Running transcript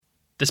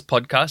This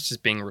podcast is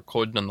being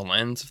recorded on the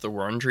lands of the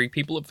Wurundjeri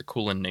people of the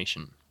Kulin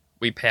Nation.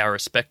 We pay our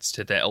respects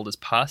to their elders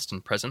past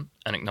and present,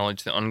 and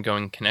acknowledge the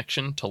ongoing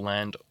connection to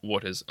land,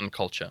 waters, and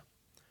culture.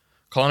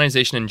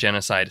 Colonization and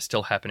genocide is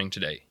still happening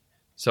today.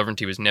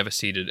 Sovereignty was never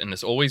ceded, and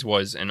this always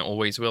was and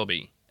always will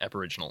be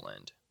Aboriginal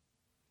land.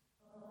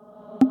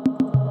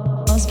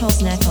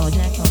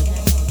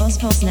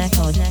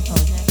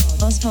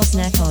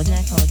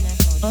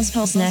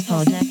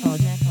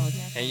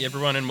 Hey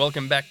everyone, and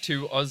welcome back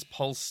to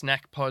Ozpol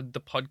Snack Pod, the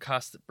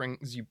podcast that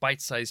brings you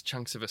bite-sized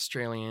chunks of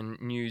Australian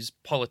news,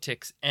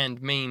 politics,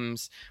 and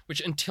memes,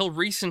 which until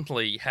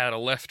recently had a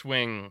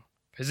left-wing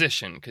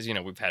position, because,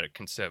 we've had a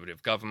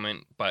conservative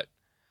government, but,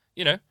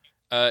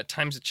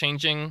 times are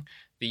changing.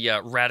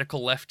 The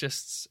radical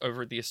leftists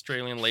over at the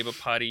Australian Labor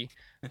Party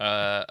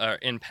are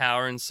in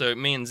power, and so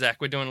me and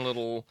Zach, we're doing a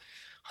little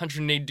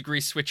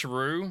 180-degree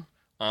switcheroo.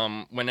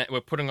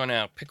 We're putting on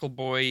our pickle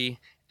boy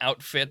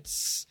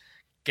outfits,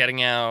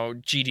 getting our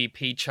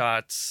GDP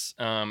charts,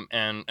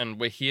 and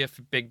we're here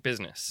for big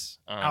business.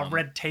 Our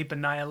red tape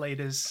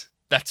annihilators.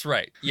 That's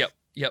right. Yep.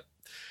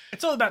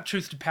 It's all about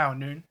truth to power,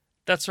 Noon.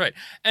 That's right.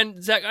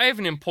 And Zach, I have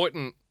an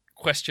important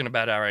question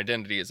about our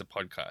identity as a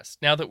podcast.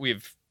 Now that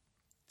we've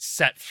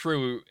sat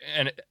through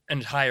an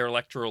entire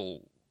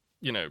electoral,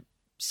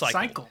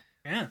 cycle.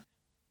 Yeah.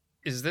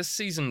 Is this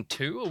season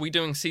 2? Are we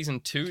doing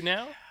season 2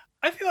 now?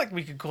 I feel like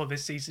we could call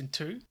this season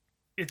 2.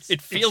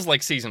 It feels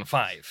like season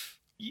 5.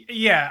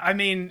 Yeah, I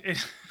mean...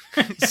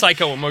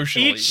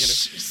 Psycho-emotionally.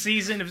 Each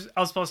season of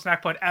Ozpol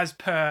Snack Pod, as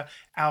per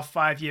our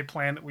 5-year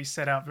plan that we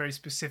set out very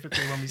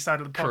specifically when we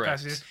started the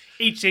podcast,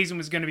 each season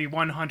was going to be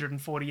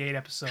 148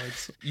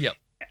 episodes. Yep.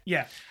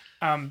 Yeah.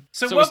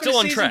 So we're welcome still to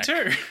on season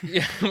track. 2.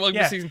 Yeah, welcome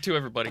to season 2,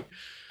 everybody.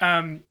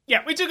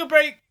 We took a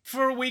break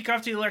for a week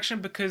after the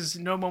election because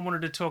no one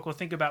wanted to talk or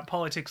think about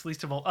politics,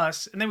 least of all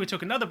us. And then we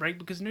took another break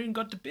because Noon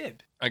got to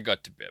bib. I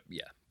got to bib,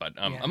 yeah. But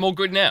I'm all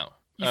good now.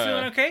 You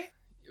feeling okay?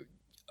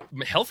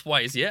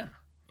 Health-wise, yeah.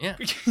 Yeah.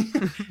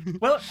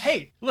 Well,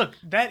 hey, look,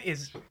 that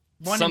is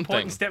one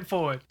important step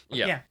forward.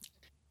 Yeah.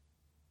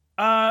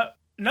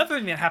 Another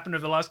thing that happened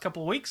over the last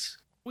couple of weeks,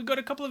 we got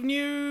a couple of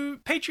new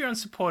Patreon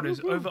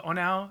supporters over on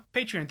our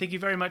Patreon. Thank you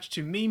very much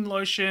to Meme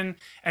Lotion,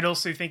 and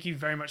also thank you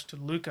very much to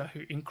Luca,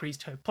 who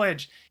increased her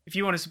pledge. If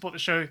you want to support the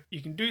show,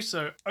 you can do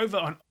so over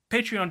on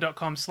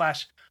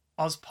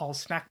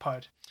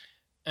patreon.com/OzpolSnackPod.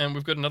 And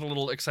we've got another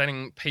little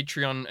exciting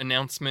Patreon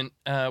announcement,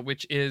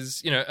 which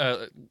is,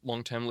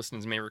 long-term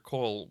listeners may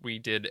recall, we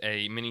did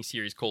a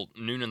mini-series called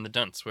Noon and the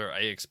Dunce, where I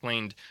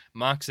explained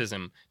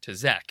Marxism to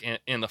Zach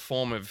in the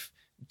form of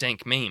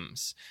dank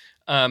memes.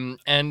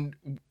 And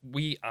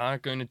we are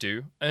going to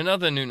do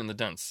another Noon and the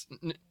Dunce.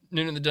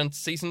 Noon and the Dunce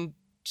Season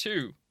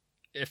 2,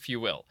 if you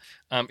will.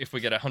 If we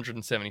get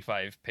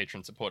 175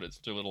 patron supporters,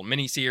 do a little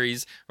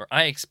mini-series where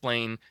I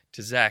explain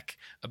to Zach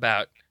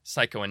about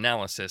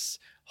psychoanalysis,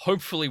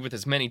 hopefully with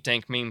as many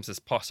dank memes as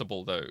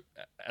possible, though,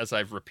 as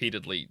I've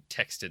repeatedly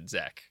texted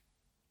Zach.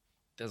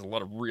 There's a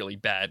lot of really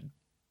bad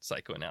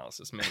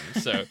psychoanalysis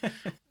memes, so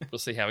we'll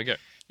see how we go.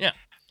 Yeah.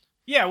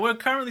 Yeah, we're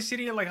currently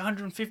sitting at like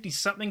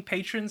 150-something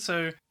patrons,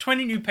 so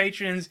 20 new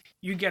patrons,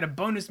 you get a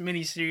bonus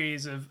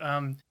mini-series of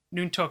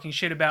Noon talking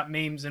shit about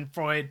memes and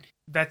Freud.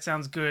 That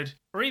sounds good.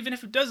 Or even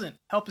if it doesn't,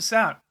 help us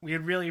out. We'd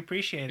really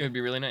appreciate it. It would be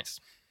really nice.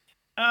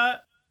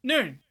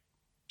 Noon,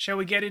 shall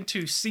we get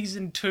into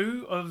Season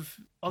 2 of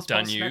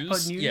Ozpol Snack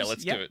Pod News? Yeah,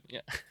 let's do it.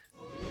 Yeah.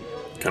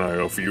 Can I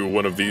offer you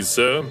one of these,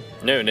 sir?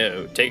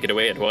 No, take it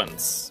away at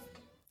once.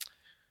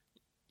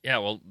 Yeah,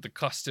 well, the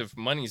cost of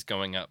money's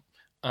going up.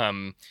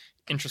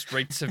 Interest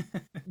rates have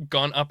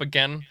gone up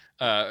again.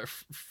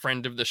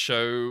 Friend of the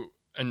show,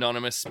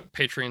 anonymous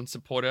Patreon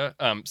supporter,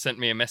 sent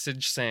me a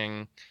message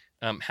saying,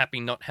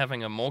 happy not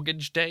having a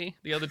mortgage day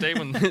the other day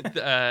when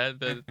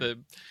the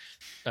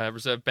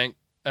Reserve Bank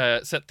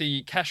set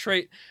the cash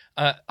rate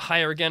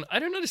higher again. I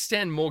don't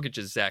understand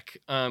mortgages, Zach.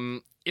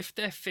 If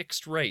they're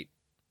fixed rate,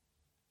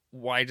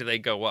 why do they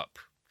go up?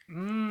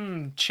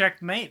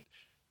 Checkmate.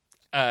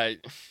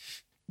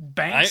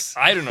 Banks?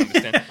 I don't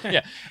understand.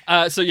 Yeah.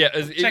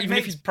 Even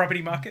if you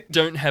property market.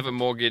 Don't have a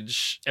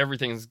mortgage,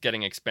 everything's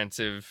getting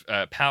expensive.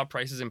 Power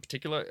prices in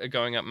particular are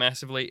going up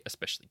massively,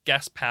 especially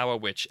gas power,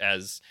 which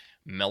as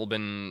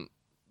Melbourne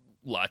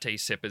latte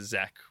sippers,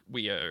 Zach,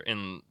 we are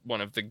in one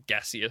of the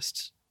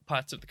gassiest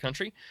parts of the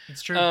country.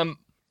 It's true.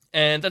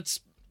 And that's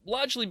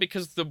largely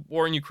because the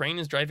war in Ukraine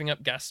is driving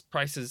up gas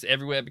prices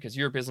everywhere because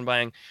Europe isn't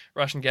buying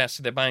Russian gas,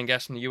 so they're buying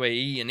gas from the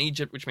UAE and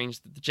Egypt, which means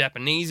that the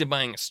Japanese are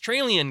buying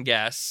Australian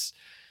gas,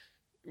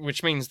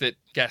 which means that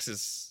gas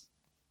is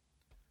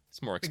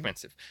more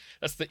expensive.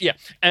 That's the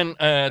and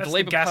that's the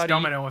Labour gas Party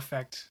domino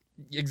effect.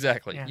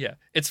 Exactly. Yeah.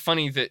 It's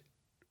funny that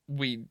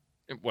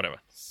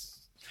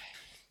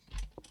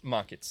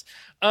markets.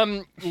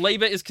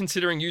 Labour is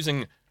considering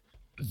using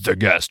the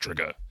gas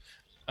trigger,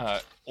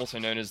 also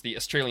known as the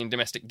Australian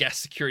Domestic Gas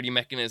Security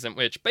Mechanism,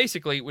 which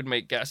basically would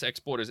make gas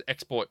exporters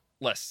export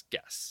less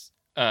gas.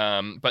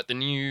 But the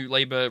new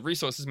Labour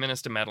Resources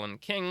Minister, Madeleine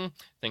King,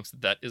 thinks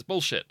that is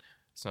bullshit.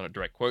 It's not a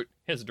direct quote.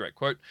 Here's a direct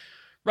quote.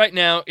 Right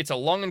now, it's a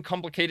long and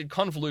complicated,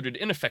 convoluted,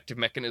 ineffective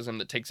mechanism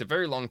that takes a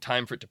very long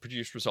time for it to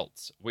produce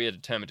results. We are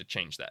determined to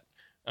change that.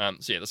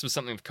 So yeah, this was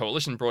something the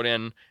coalition brought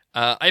in.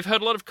 I've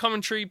heard a lot of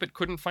commentary, but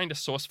couldn't find a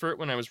source for it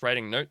when I was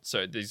writing notes.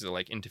 So these are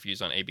like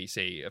interviews on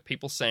ABC of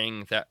people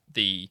saying that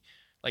the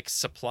like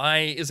supply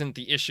isn't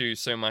the issue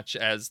so much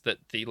as that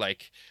the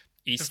like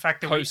East The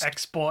fact that Coast. we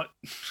export.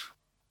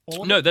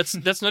 All No, that's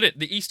not it.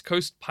 The East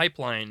Coast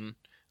pipeline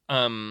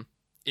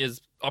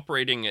is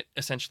operating at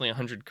essentially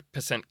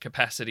 100%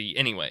 capacity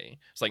anyway.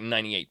 It's like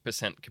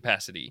 98%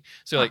 capacity.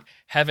 So like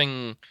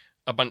having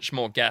a bunch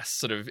more gas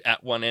sort of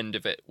at one end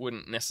of it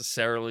wouldn't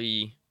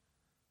necessarily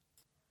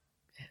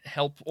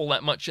help all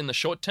that much in the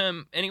short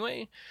term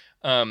anyway.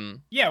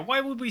 Yeah, why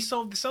would we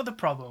solve this other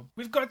problem?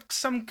 We've got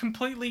some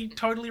completely,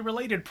 totally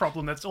related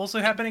problem that's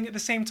also happening at the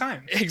same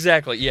time.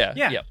 Exactly. Yeah.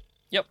 Yeah.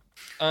 Yep.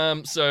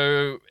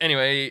 So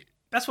anyway,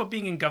 That's what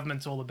being in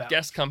government's all about.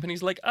 gas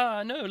companies like,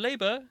 no,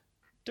 Labour,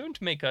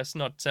 don't make us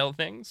not sell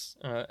things.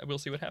 We'll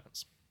see what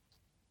happens.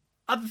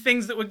 Other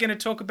things that we're going to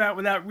talk about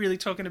without really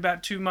talking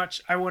about too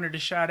much, I wanted to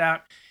shout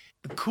out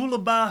the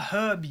Coolabah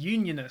Herb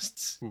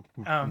Unionists.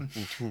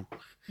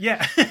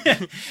 Yeah.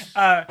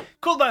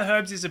 Coolabah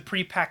Herbs is a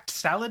pre-packed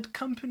salad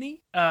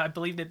company. I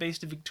believe they're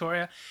based in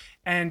Victoria.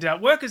 And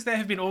workers there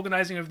have been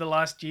organising over the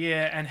last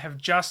year and have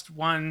just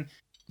won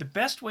the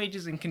best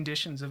wages and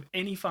conditions of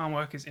any farm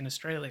workers in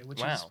Australia, which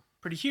is Wow.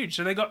 pretty huge.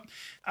 So they got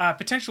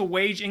potential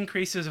wage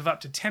increases of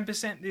up to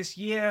 10% this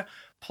year,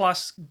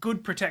 plus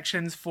good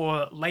protections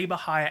for labour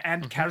hire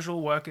and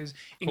casual workers,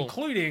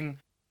 including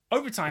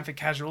overtime for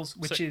casuals,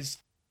 which is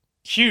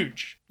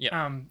huge.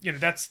 Yeah.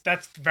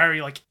 That's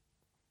very like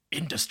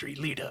industry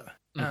leader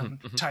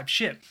type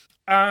shit.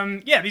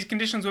 These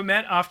conditions were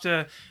met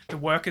after the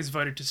workers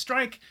voted to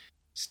strike.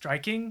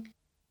 Striking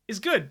is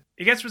good.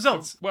 It gets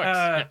results. It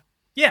works.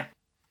 Yeah.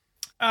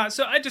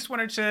 So I just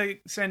wanted to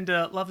send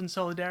love and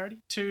solidarity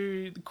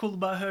to the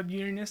Coolabah Herb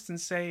Unionists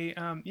and say,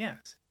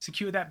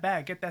 secure that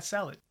bag, get that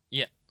salad.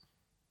 Yeah.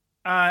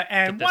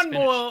 And Get that one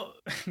more...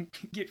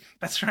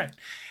 That's right.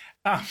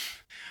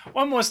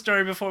 One more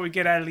story before we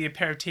get out of the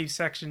aperitif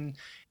section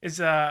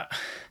is...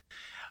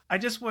 I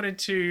just wanted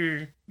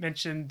to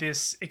mention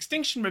this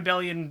Extinction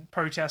Rebellion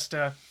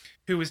protester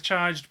who was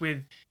charged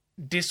with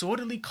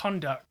disorderly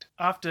conduct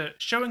after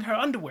showing her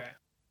underwear.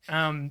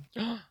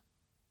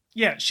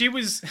 Yeah,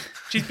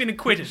 she's been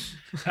acquitted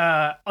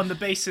on the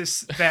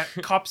basis that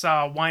cops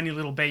are whiny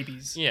little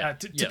babies. Yeah,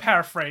 To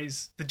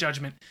paraphrase the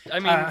judgment. I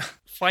mean,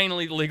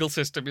 finally the legal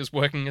system is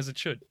working as it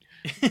should.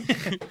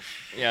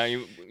 Yeah,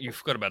 you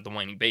forgot about the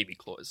whiny baby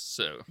clause,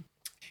 so...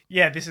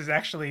 Yeah, this is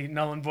actually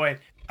null and void.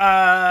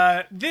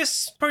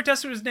 This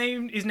protester is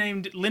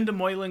named Linda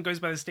Moylan, goes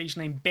by the stage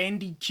name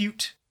Bandy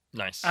Cute.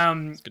 Nice.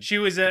 She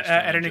was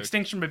at an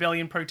Extinction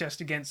Rebellion protest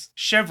against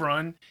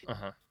Chevron,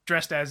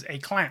 dressed as a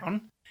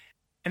clown.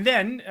 And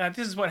then,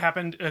 this is what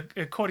happened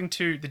according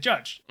to the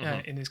judge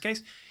in this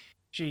case.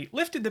 She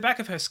lifted the back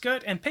of her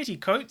skirt and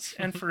petticoats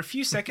and for a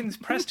few seconds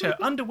pressed her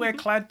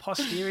underwear-clad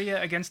posterior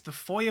against the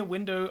foyer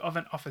window of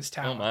an office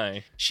tower. Oh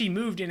my. She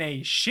moved in a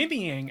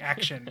shimmying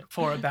action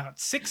for about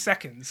 6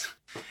 seconds.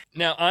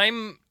 Now,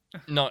 I'm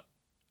not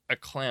a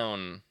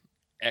clown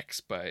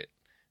expert,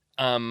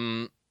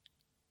 but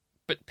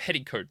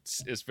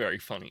petticoats is very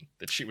funny.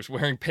 That she was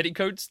wearing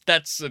petticoats,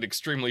 that's an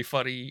extremely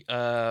funny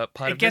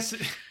part of this.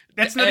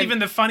 That's not even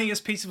the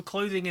funniest piece of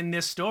clothing in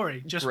this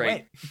story. Just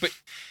wait. But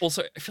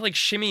also, I feel like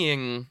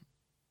shimmying,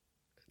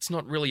 it's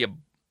not really a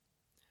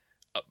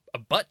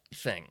butt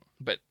thing,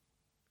 but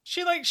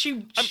she I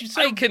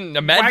can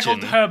imagine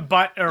waggled her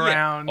butt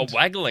around. a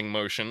waggling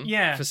motion.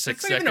 Yeah, for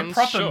 6 it's not seconds. even a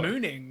proper sure.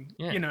 mooning.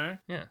 Yeah. You know.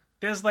 Yeah.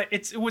 There's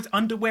it was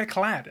underwear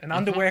clad, an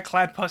underwear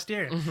clad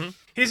posterior.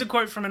 Here's a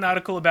quote from an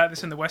article about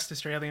this in the West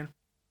Australian.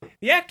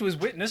 The act was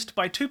witnessed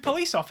by 2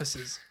 police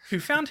officers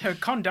who found her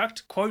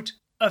conduct, quote,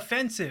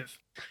 offensive.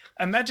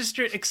 A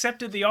magistrate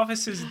accepted the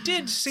officers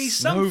did see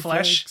some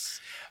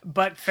flesh,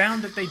 but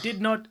found that they did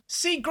not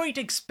see great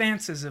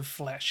expanses of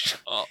flesh.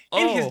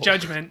 In his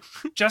judgment,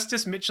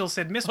 Justice Mitchell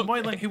said Miss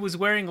Moylan, who was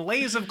wearing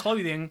layers of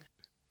clothing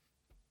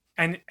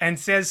and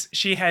says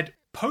she had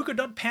polka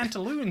dot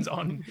pantaloons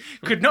on,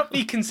 could not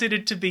be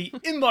considered to be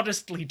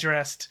immodestly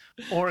dressed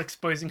or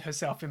exposing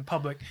herself in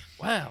public.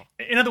 Wow.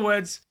 In other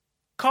words,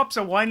 cops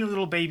are whiny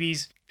little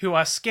babies who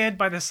are scared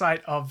by the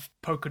sight of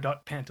polka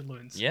dot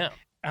pantaloons. Yeah.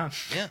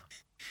 Yeah.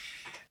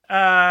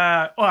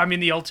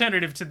 The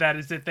alternative to that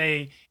is that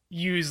they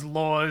use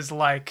laws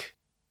like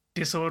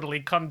disorderly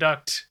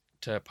conduct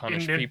To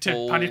punish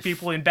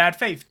people in bad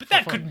faith. But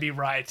that fun. couldn't be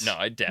right. No,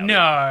 I doubt it.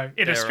 No.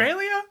 In They're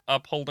Australia?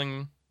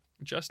 Upholding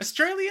justice.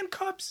 Australian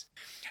cops?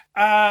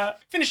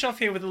 Finish off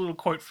here with a little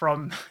quote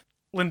from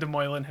Linda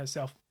Moylan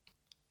herself.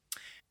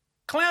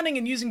 Clowning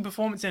and using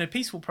performance in a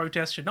peaceful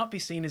protest should not be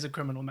seen as a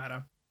criminal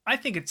matter. I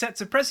think it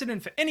sets a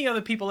precedent for any other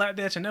people out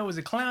there to know as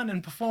a clown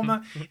and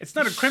performer, it's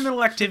not a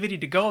criminal activity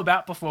to go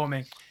about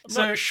performing.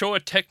 I'm not sure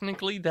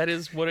technically that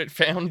is what it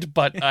found,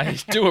 but I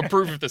do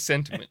approve of the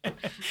sentiment.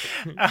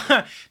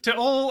 To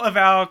all of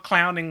our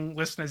clowning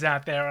listeners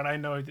out there, and I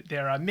know that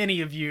there are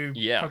many of you,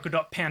 Yeah. Polka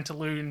Dot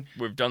Pantaloon,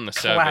 We've done the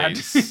clad.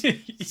 surveys.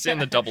 It's in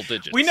the double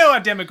digits. We know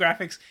our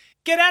demographics.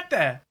 Get out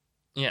there.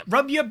 Yeah.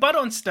 Rub your butt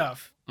on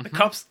stuff. The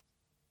cops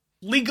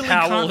legally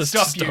Powerless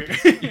can't to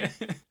stop you.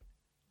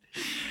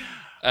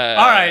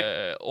 All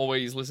right.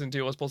 Always listen to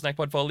Ozpol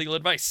Snackpod for legal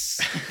advice.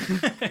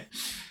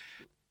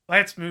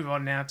 Let's move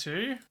on now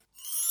to...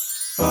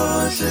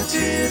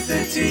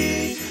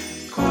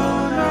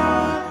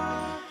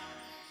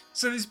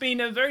 So there's been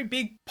a very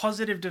big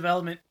positive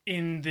development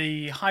in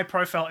the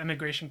high-profile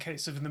immigration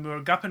case of the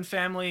Murugapan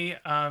family.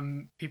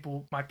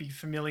 People might be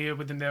familiar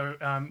with them. They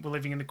were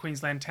living in the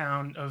Queensland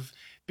town of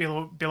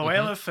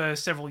Biloela for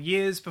several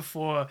years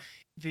before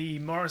the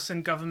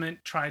Morrison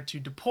government tried to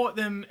deport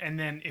them and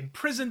then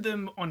imprisoned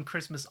them on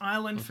Christmas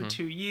Island for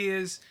 2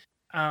 years.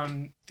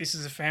 This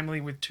is a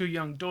family with 2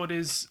 young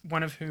daughters,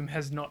 one of whom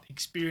has not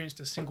experienced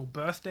a single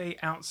birthday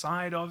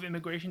outside of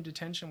immigration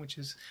detention, which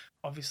is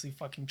obviously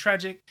fucking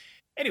tragic.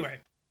 Anyway,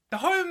 the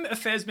Home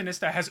Affairs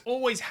Minister has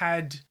always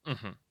had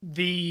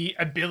the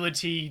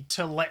ability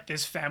to let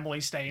this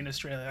family stay in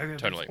Australia.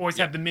 Totally. Always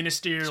had the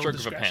ministerial Stroke of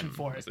a discretion pen,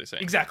 for it. as they say.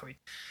 Exactly.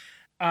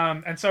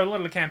 And so a lot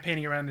of the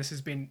campaigning around this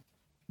has been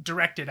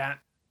directed at,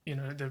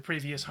 the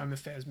previous Home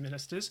Affairs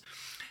ministers.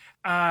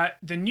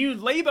 The new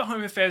Labor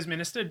Home Affairs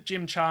Minister,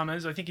 Jim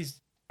Chalmers, I think he's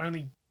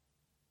only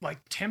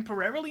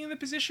temporarily in the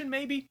position,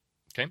 maybe.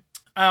 Okay.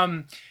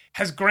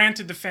 Has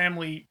granted the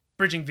family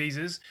bridging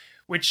visas,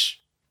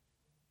 which,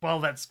 well,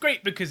 that's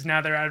great because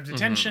now they're out of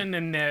detention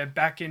and they're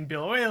back in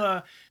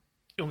Biloela.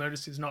 You'll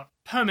notice is not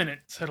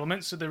permanent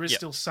settlement, so there is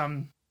still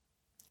some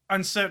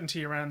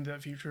uncertainty around the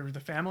future of the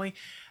family.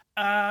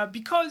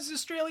 Because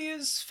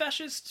Australia's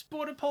fascist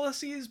border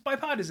policy is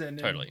bipartisan.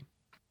 Totally.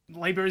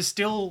 Labor is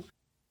still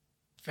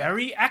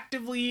very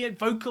actively and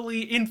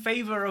vocally in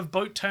favour of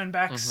boat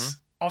turnbacks,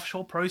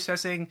 offshore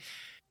processing.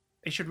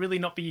 They should really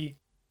not be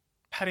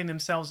patting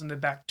themselves in the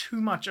back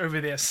too much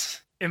over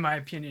this, in my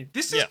opinion.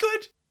 This is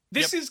good.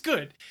 This is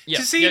good. Yeah.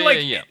 To see,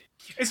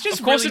 it's just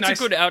of course, really it's nice.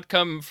 a good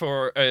outcome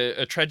for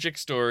a tragic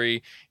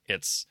story.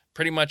 It's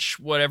pretty much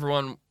what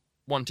everyone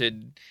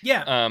wanted.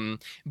 Yeah.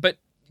 But,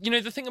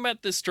 the thing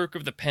about the stroke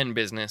of the pen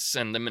business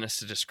and the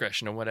minister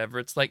discretion or whatever,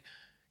 it's like,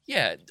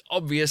 yeah,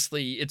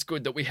 obviously it's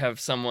good that we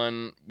have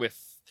someone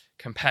with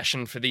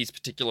compassion for these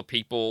particular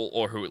people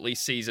or who at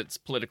least sees it's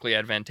politically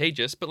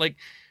advantageous. But,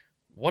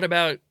 what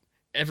about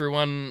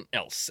everyone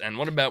else? And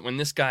what about when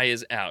this guy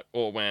is out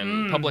or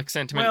when public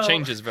sentiment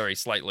changes very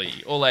slightly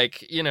or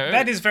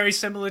That is very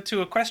similar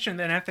to a question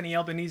that Anthony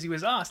Albanese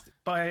was asked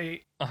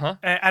by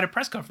at a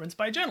press conference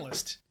by a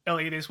journalist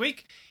earlier this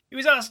week. He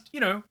was asked,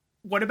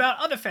 what about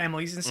other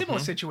families in similar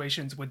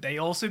situations? Would they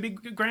also be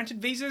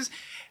granted visas?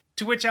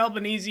 To which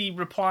Albanese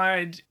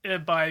replied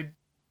by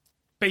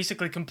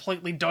basically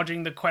completely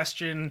dodging the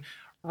question,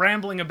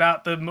 rambling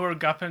about the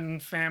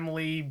Murugapan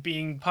family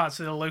being parts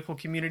of the local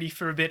community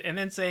for a bit, and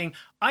then saying,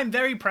 I'm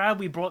very proud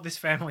we brought this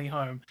family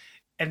home.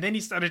 And then he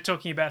started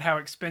talking about how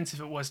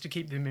expensive it was to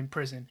keep them in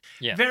prison.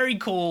 Yeah. Very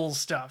cool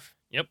stuff.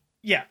 Yep.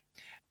 Yeah.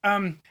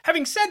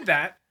 Having said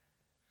that,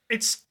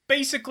 it's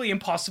basically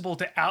impossible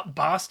to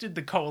out-bastard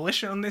the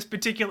coalition on this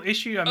particular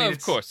issue. I mean,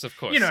 of course.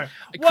 Christina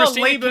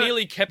Christina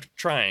clearly kept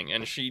trying,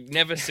 and she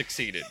never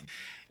succeeded.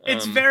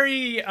 It's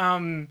very,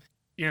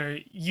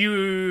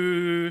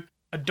 you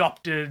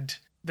adopted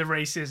the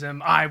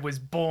racism, I was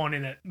born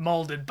in it,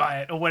 molded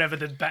by it, or whatever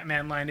the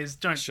Batman line is.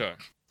 Sure.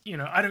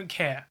 I don't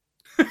care.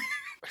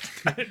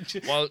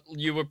 While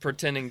you were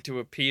pretending to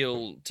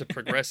appeal to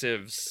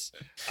progressives,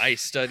 I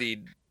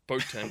studied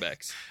boat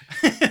turnbacks.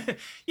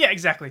 Yeah,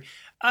 exactly.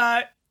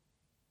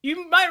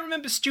 You might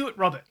remember Stuart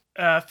Robert,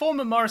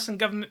 former Morrison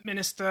government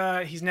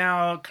minister. He's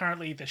now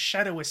currently the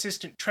shadow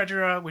assistant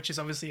treasurer, which is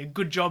obviously a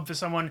good job for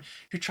someone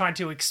who tried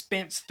to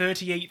expense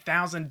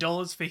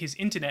 $38,000 for his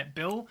internet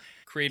bill.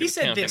 Creative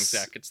accounting,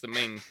 Zach. It's the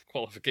main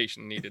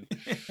qualification needed.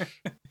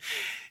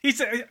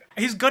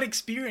 He's got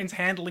experience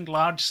handling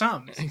large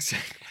sums.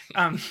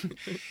 Exactly.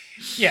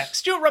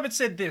 Stuart Roberts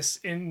said this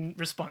in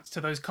response to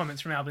those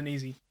comments from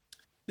Albanese.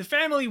 The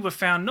family were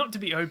found not to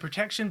be owed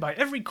protection by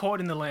every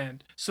court in the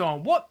land. So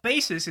on what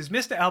basis is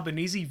Mr.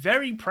 Albanese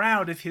very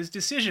proud of his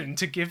decision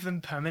to give them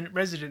permanent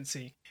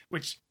residency?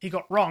 Which he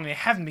got wrong. They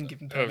haven't been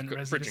given permanent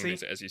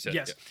residency. As you said.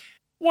 Yes. Yeah.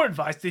 What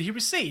advice did he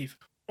receive?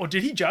 Or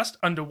did he just,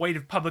 under weight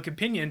of public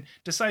opinion,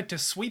 decide to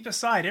sweep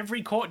aside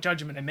every court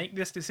judgment and make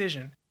this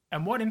decision?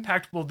 And what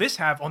impact will this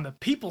have on the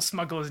people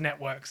smugglers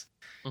networks?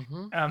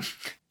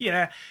 He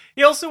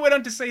also went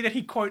on to say that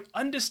he, quote,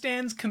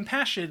 understands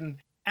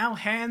compassion. Our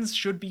hands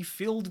should be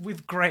filled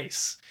with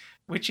grace,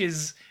 which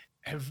is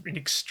an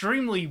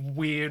extremely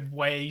weird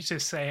way to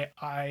say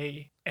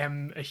I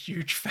am a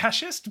huge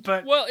fascist,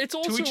 but well, it's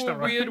also a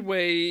right. weird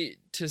way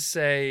to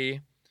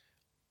say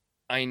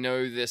I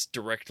know this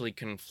directly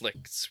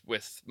conflicts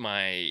with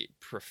my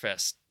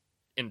professed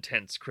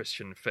intense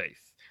Christian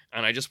faith.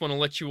 And I just want to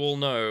let you all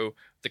know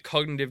the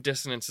cognitive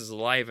dissonance is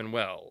alive and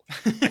well.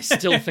 I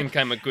still think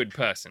I'm a good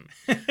person.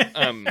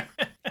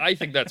 I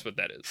think that's what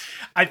that is.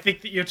 I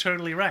think that you're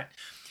totally right.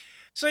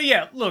 So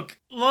yeah, look,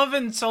 love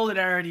and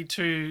solidarity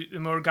to the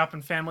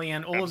Murugapan family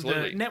and all of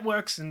the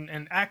networks and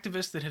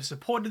activists that have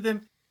supported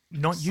them.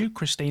 Not you,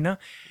 Christina.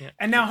 Yeah.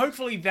 And now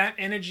hopefully that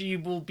energy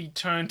will be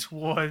turned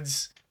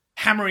towards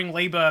hammering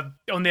Labour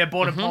on their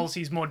border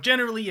policies more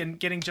generally and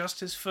getting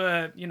justice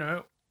for,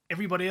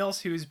 everybody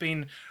else who has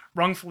been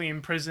wrongfully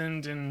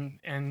imprisoned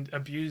and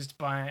abused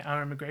by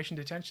our immigration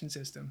detention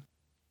system.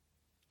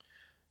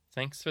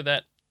 Thanks for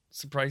that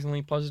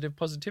surprisingly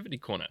positivity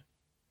corner.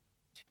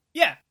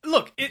 Yeah,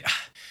 look,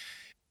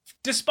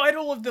 despite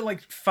all of the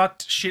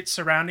fucked shit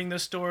surrounding the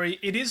story,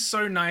 it is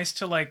so nice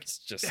to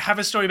just have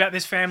a story about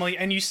this family,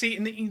 and you see,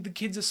 and the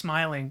kids are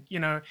smiling.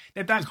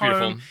 They're back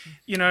home.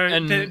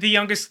 And the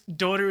youngest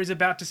daughter is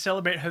about to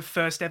celebrate her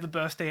first ever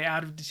birthday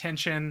out of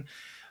detention.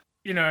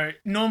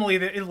 Normally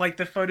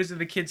the photos of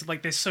the kids,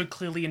 they're so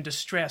clearly in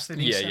distress. They're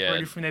being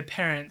separated from their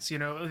parents.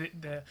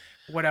 They're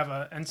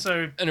whatever. And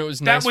so it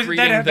was nice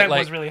reading that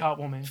was really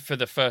heartwarming for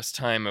the first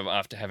time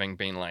after having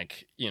been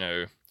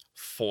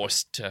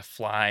forced to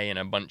fly in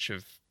a bunch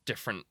of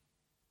different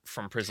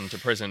from prison to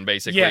prison,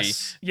 basically.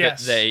 Yes. That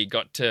they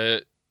got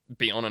to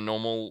be on a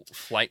normal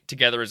flight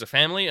together as a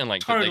family, and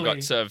that they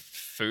got served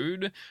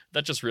food.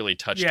 That just really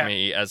touched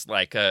me as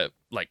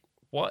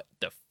what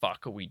the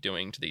fuck are we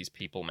doing to these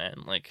people,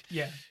 man?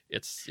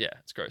 It's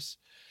gross.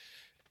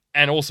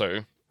 And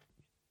also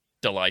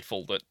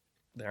delightful that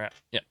they're out.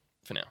 Yeah,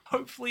 for now.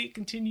 Hopefully it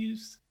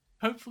continues.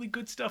 Hopefully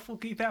good stuff will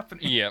keep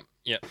happening. Yeah.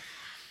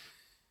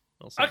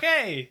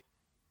 Okay.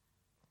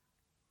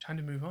 Time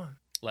to move on.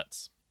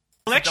 Let's.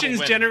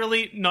 Elections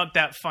generally not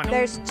that funny.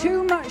 There's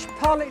too much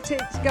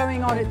politics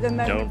going on at the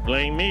moment. Don't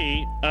blame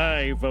me.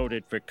 I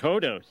voted for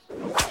Kodos.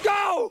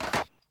 Go!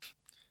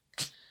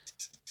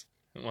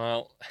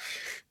 Well,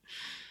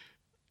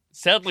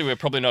 sadly, we're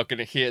probably not going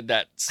to hear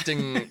that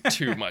sting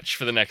too much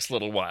for the next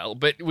little while.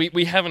 But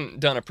we haven't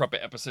done a proper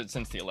episode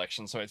since the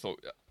election, so I thought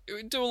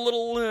we'd do a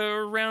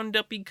little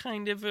roundup-y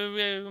kind of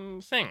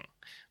thing.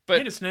 But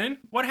hit us, Noon.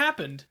 What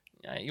happened?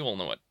 You all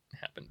know what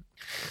happened.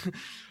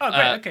 Oh,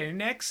 great. Okay,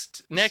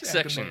 next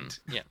section.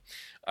 Yeah.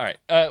 All right.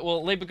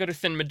 Well, Labour got a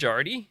thin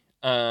majority.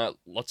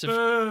 Lots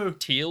of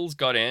teals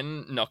got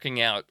in, knocking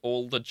out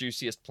all the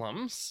juiciest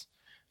plums.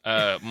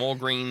 More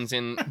Greens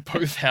in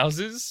both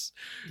houses.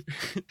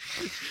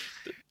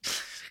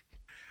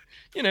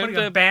 Putting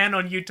a ban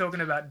on you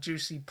talking about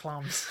juicy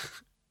plums.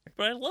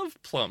 But I love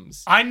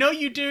plums. I know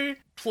you do.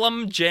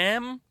 Plum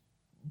jam,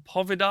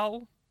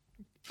 Povidal,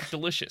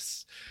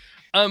 delicious.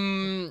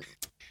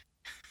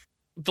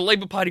 The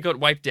Labour Party got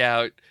wiped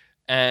out,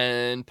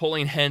 and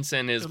Pauline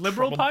Hanson is the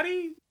Liberal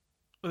Party.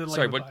 Or the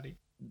Labour Party?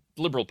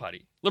 Liberal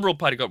Party. Liberal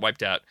Party got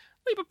wiped out.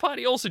 Labour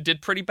Party also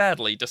did pretty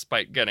badly,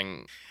 despite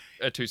getting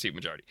a 2-seat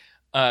majority.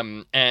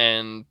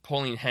 And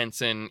Pauline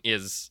Hanson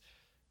is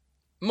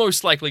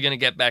most likely going to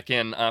get back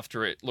in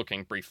after it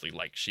looking briefly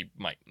like she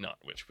might not,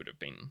 which would have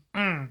been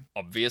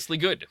obviously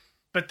good.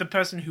 But the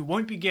person who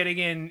won't be getting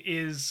in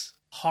is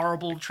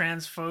horrible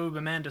transphobe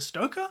Amanda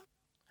Stoker,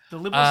 the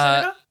Liberal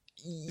senator.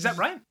 Is that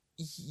right?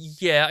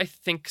 Yeah, I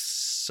think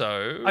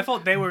so. I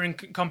thought they were in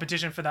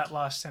competition for that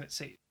last Senate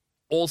seat.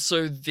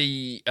 Also,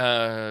 the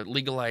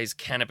Legalize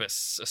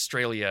Cannabis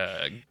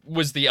Australia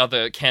was the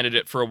other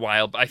candidate for a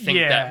while, but I think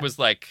that was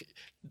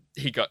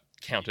he got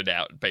counted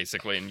out,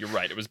 basically, and you're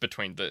right, it was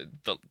between the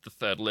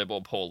third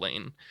Liberal,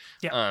 Pauline.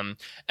 Yeah.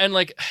 And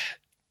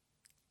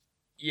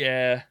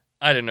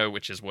I don't know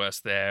which is worse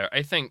there.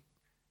 I think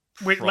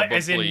probably...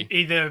 As in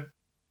either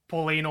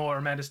Pauline or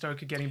Amanda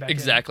Stoker getting back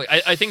exactly. in.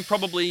 I think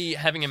probably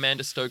having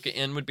Amanda Stoker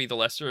in would be the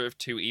lesser of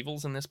two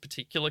evils in this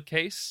particular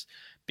case,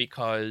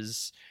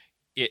 because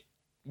it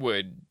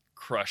would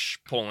crush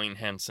Pauline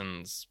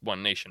Hanson's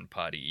One Nation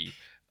Party.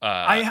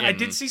 I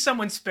did see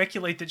someone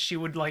speculate that she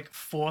would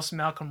force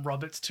Malcolm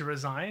Roberts to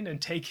resign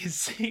and take his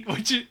seat,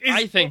 which is...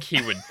 I think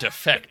he would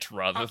defect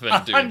rather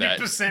than do that.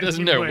 100% There's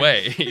no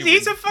way.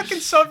 He's a fucking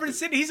sovereign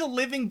citizen. He's a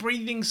living,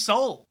 breathing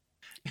soul.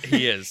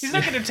 He is. He's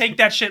not going to take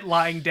that shit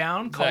lying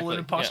down, colon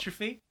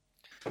apostrophe.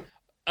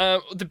 Yeah.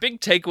 The big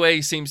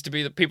takeaway seems to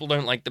be that people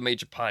don't like the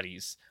major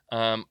parties.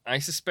 I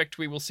suspect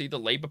we will see the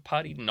Labour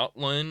Party not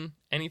learn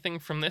anything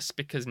from this,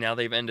 because now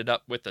they've ended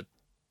up with a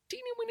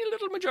teeny-weeny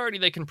little majority.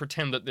 They can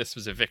pretend that this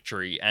was a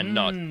victory and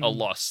not a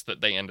loss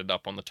that they ended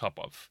up on the top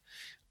of.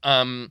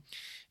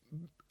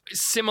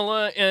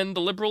 Similar in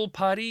the Liberal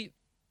Party,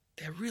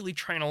 they're really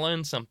trying to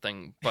learn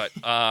something, but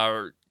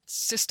are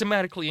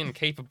systematically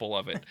incapable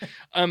of it.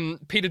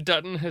 Peter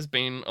Dutton has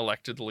been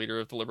elected the leader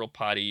of the Liberal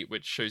Party,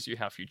 which shows you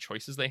how few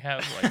choices they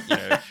have.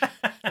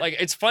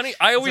 It's funny.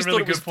 I always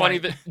thought it was funny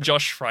that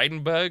Josh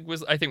Frydenberg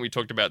was, I think we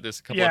talked about this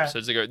a couple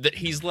episodes ago, that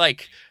he's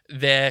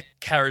their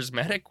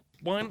charismatic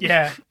one.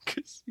 Yeah.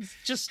 Because he's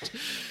just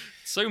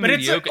so but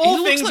mediocre. All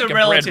he things are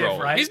relative,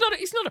 right? He's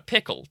not a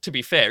pickle, to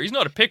be fair. He's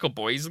not a pickle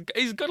boy. He's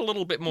got a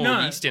little bit more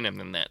yeast in him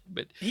than that.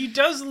 But he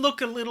does look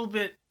a little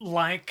bit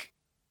like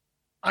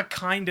a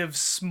kind of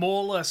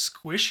smaller,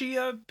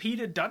 squishier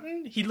Peter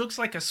Dutton. He looks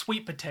like a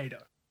sweet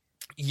potato.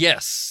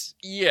 Yes.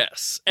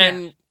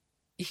 And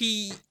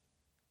he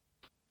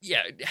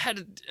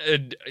had a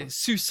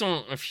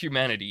soupçon of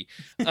humanity,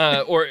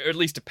 or at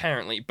least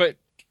apparently, but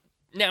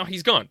now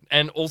he's gone.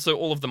 And also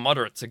all of the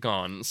moderates are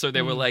gone. So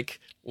they were like,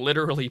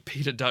 literally,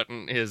 Peter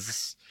Dutton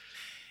is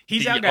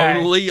He's the our guy.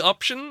 only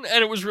option.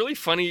 And it was really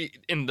funny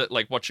in the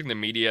like watching the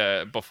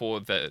media before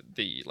the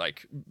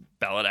like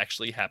ballot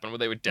actually happened, where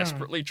they were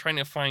desperately trying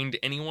to find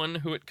anyone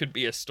who it could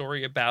be a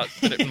story about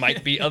that it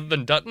might be other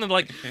than Dutton. And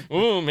like,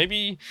 oh,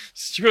 maybe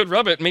Stuart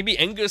Robert, maybe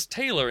Angus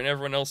Taylor, and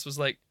everyone else was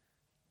like,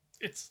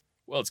 It's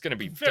well, it's going to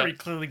be very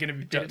clearly going to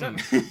be Peter Dutton.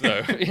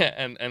 Dutton. So, yeah,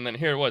 and then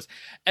here it was.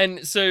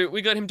 And so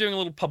we got him doing a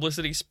little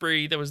publicity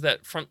spree. There was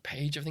that front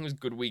page, I think it was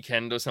Good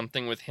Weekend or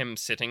something, with him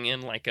sitting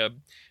in like a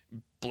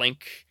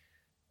blank,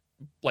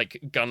 like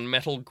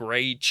gunmetal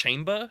grey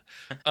chamber.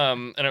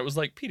 And it was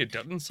like Peter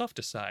Dutton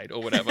softer side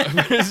or whatever.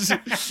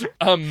 The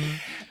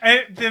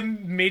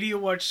Media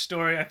Watch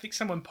story, I think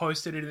someone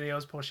posted it in the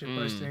Ozpol Shit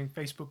Posting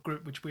Facebook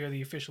group, which we are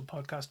the official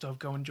podcast of.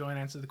 Go and join,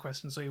 answer the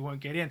question so you won't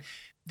get in.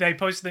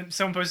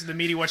 Someone posted the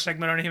Media Watch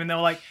segment on him, and they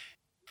were like,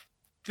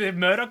 the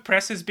Murdoch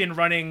Press has been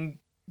running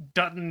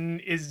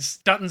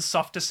Dutton's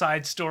softer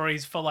side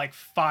stories for like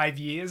 5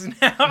 years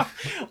now.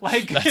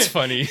 Like, That's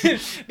funny.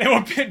 They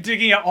were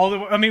digging out all the.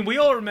 I mean, we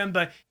all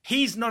remember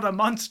 "He's not a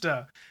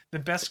monster," the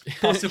best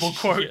possible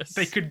quote Yes.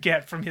 they could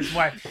get from his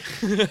wife.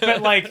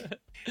 But like,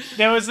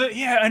 there was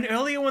an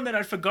earlier one that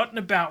I'd forgotten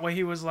about where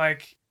he was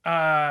like,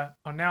 now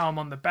I'm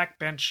on the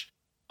backbench.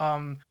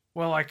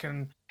 Well, I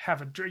can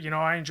have a drink.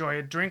 I enjoy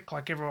a drink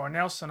like everyone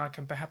else, and I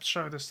can perhaps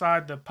show the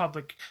side the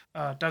public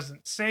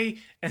doesn't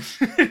see." And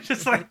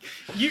just like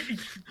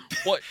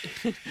What?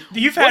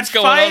 you've had What's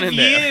going on 5 in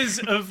there? years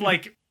of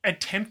like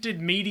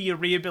attempted media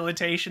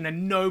rehabilitation,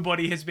 and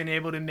nobody has been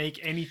able to make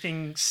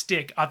anything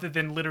stick other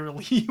than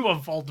literally you are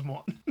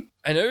Voldemort.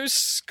 I know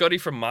Scotty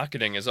from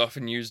marketing is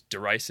often used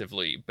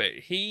derisively, but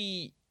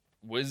he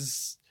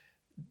was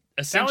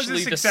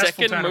essentially the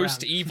successful second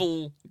most turnaround.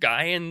 evil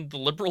guy in the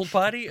Liberal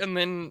Party, and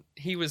then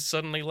he was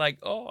suddenly like,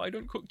 "Oh, I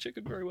don't cook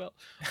chicken very well."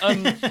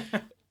 And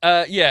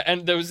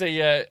there was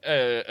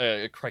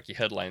a crikey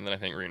headline that I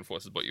think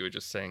reinforces what you were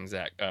just saying,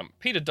 Zach.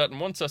 Peter Dutton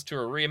wants us to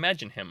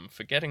reimagine him,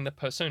 forgetting the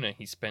persona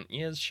he spent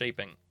years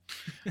shaping.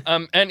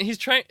 And he's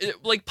trying,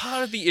 like,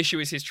 part of the issue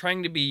is he's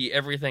trying to be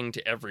everything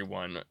to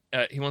everyone.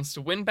 He wants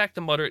to win back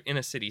the moderate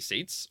inner city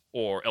seats,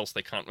 or else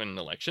they can't win an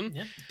election.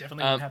 Yeah,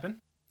 definitely won't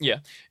happen.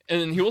 Yeah,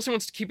 and he also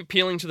wants to keep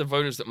appealing to the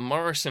voters that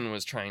Morrison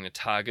was trying to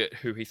target,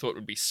 who he thought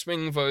would be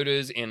swing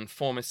voters in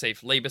former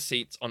safe Labour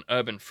seats on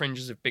urban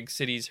fringes of big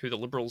cities who the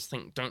Liberals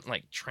think don't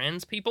like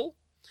trans people.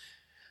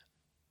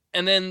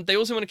 And then they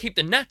also want to keep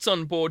the Nats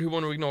on board, who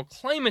want to ignore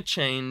climate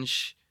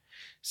change,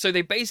 so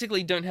they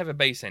basically don't have a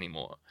base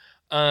anymore.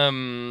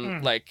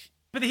 Like,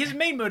 But his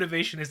main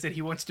motivation is that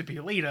he wants to be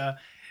a leader,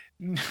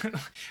 which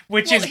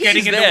Well, is getting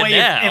he's in the there way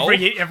now.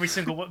 of every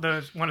single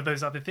one of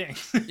those other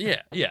things.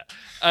 yeah.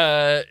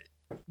 That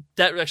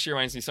actually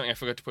reminds me of something I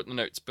forgot to put in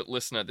the notes. But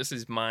listener, this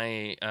is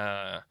my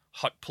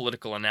hot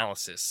political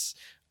analysis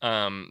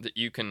that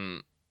you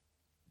can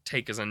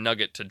take as a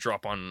nugget to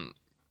drop on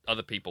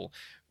other people,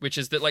 which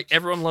is that, like,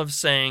 everyone loves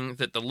saying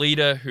that the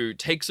leader who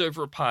takes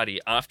over a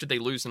party after they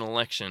lose an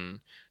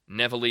election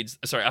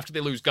after they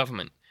lose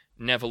government,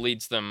 never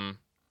leads them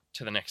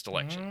to the next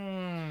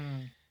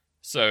election.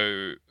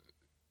 So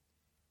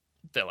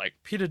they're like,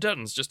 Peter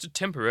Dutton's just a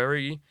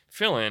temporary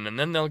fill-in, and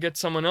then they'll get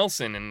someone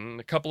else in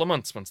a couple of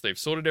months once they've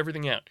sorted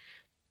everything out.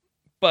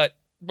 But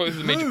both of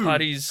the major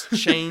parties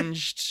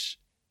changed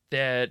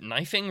their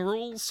knifing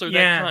rules, so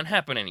that can't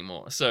happen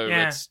anymore. So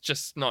it's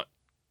just not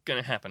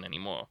going to happen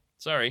anymore.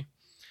 Sorry.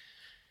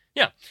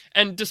 Yeah,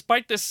 and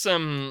despite this,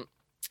 I'm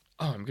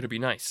going to be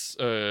nice,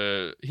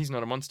 he's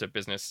not a monster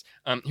business,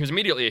 he was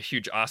immediately a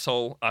huge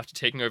asshole after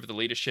taking over the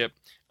leadership.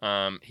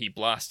 He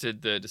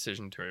blasted the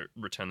decision to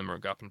return the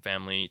Murugapan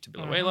family to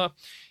Biloela.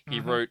 He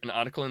wrote an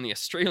article in The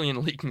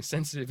Australian leaking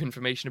sensitive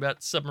information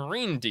about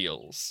submarine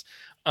deals.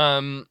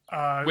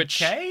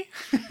 Which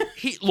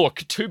look,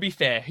 to be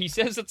fair, he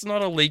says it's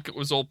not a leak, it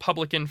was all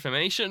public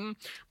information,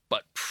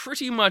 but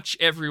pretty much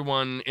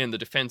everyone in the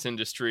defense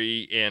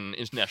industry, in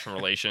international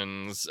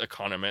relations,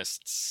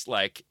 economists,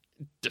 like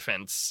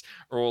defense,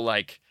 are all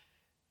like,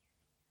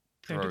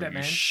 Don't do that,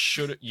 man.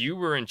 You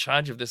were in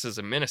charge of this as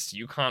a minister.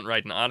 You can't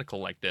write an article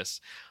like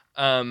this.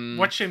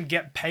 Watch him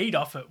get paid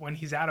off it when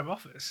he's out of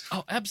office.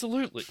 Oh,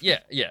 absolutely.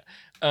 Yeah.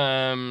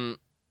 And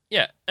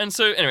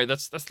so anyway,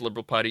 that's the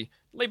Liberal Party.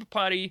 Labour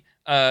Party,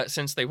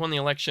 since they won the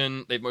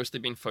election, they've mostly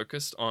been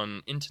focused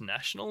on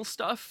international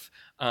stuff,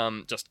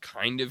 just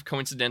kind of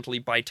coincidentally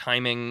by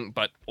timing,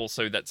 but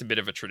also that's a bit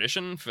of a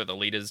tradition for the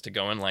leaders to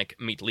go and like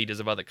meet leaders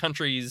of other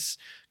countries,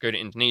 go to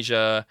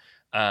Indonesia.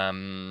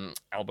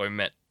 Albo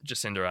met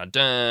Jacinda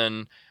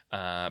Ardern.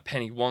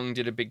 Penny Wong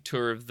did a big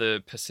tour of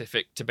the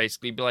Pacific to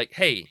basically be like,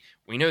 hey,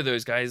 we know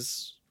those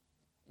guys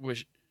were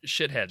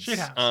shitheads.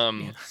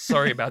 Shithouse.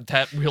 Sorry about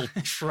that. We'll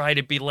try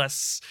to be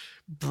less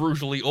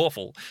brutally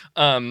awful.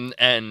 And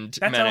That's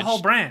our managed...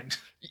 whole brand.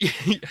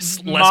 Yes,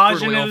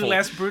 Marginally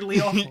less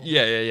brutally awful.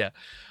 Yeah.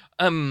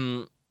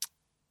 I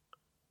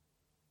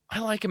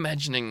like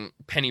imagining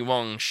Penny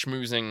Wong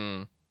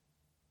schmoozing,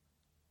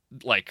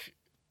 like,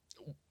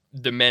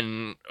 the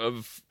men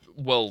of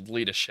world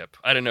leadership.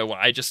 I don't know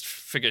why. I just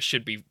figure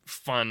she'd be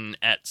fun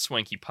at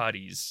swanky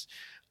parties.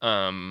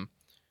 I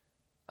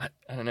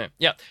don't know.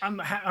 Yeah. I'm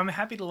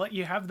happy to let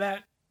you have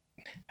that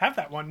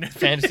one.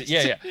 Fantasy.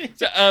 Yeah.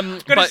 So,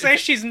 Gotta say,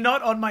 she's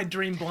not on my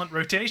Dream Blunt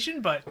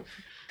rotation, but...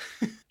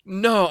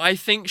 No, I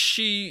think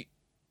she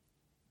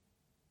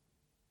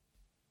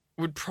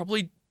would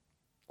probably,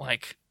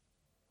 like,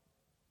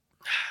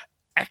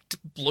 act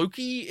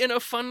blokey in a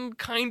fun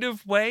kind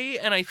of way,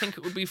 and I think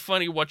it would be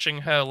funny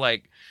watching her,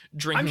 like,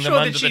 drinking I'm them sure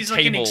under that the she's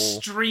table. like an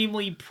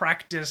extremely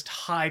practiced,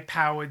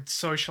 high-powered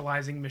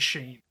socializing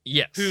machine.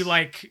 Yes. Who,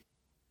 like,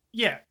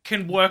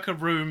 can work a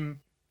room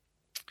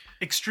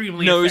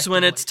extremely knows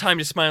when effectively. it's time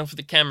to smile for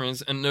the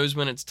cameras and knows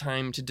when it's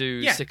time to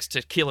do 6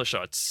 tequila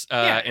shots in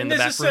and the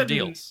there's a backroom certain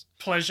deals.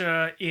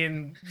 pleasure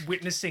in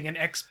witnessing an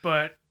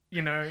expert,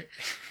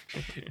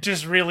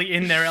 just really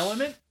in their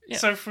element. Yeah.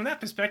 So from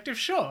that perspective,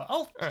 sure,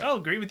 I'll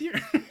agree with you.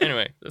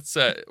 Anyway, that's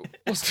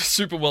was a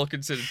super well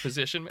considered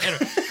position.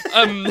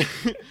 Anyway,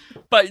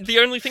 but the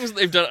only things that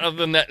they've done other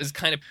than that is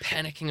kind of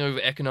panicking over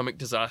economic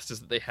disasters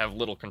that they have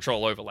little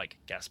control over, like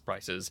gas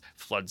prices,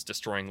 floods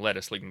destroying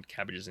lettuce, leading to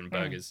cabbages in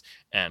burgers,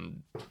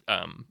 and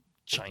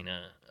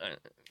China.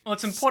 Well,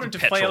 it's important to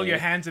petrol. flail your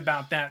hands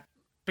about that,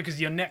 because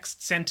your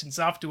next sentence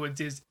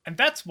afterwards is, and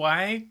that's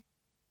why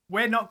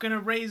we're not going to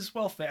raise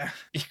welfare.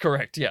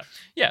 Correct, yeah.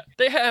 Yeah,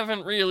 they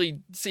haven't really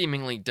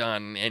seemingly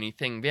done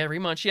anything very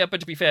much yet, but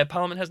to be fair,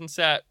 Parliament hasn't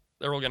sat.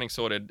 They're all getting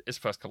sorted. It's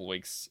the first couple of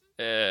weeks.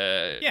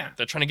 They're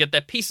trying to get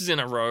their pieces in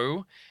a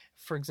row.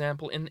 For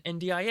example, in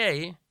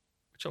NDIA,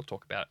 which I'll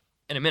talk about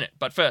in a minute.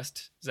 But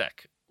first,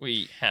 Zach,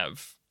 we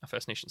have a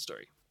First Nation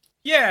story.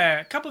 Yeah,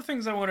 a couple of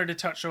things I wanted to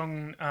touch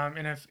on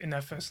in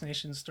our First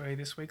Nations story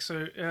this week.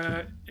 So,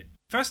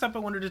 first up, I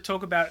wanted to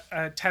talk about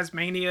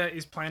Tasmania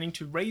is planning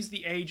to raise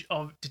the age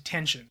of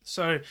detention.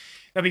 So,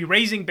 they'll be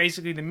raising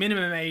basically the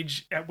minimum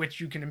age at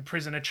which you can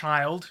imprison a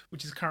child,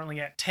 which is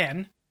currently at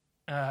 10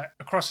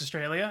 across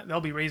Australia.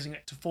 They'll be raising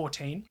it to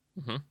 14.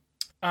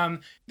 Mm-hmm.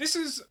 This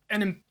is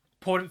an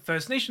important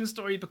First Nations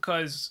story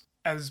because,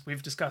 as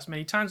we've discussed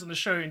many times on the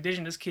show,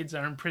 Indigenous kids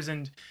are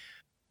imprisoned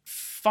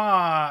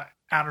far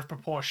out of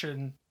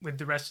proportion with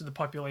the rest of the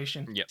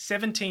population.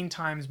 17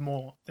 times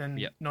more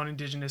than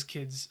non-Indigenous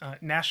kids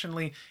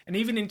nationally. And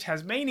even in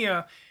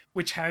Tasmania,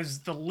 which has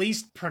the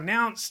least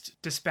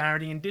pronounced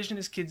disparity,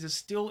 Indigenous kids are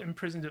still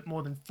imprisoned at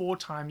more than 4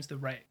 times the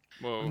rate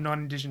of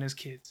non-Indigenous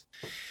kids.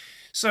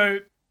 So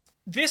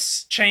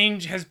this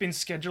change has been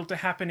scheduled to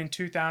happen in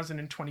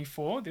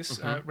 2024, this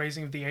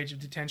raising of the age of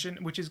detention,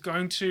 which is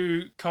going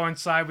to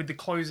coincide with the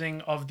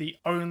closing of the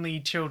only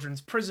children's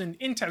prison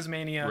in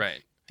Tasmania,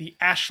 the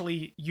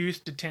Ashley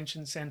Youth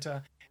Detention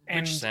Centre.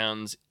 Which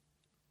sounds,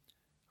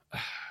 I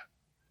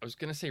was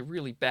going to say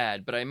really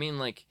bad, but I mean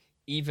like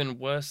even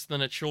worse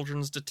than a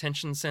children's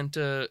detention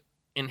centre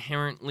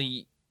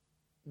inherently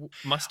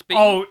must be.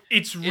 Oh,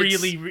 it's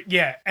really,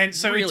 and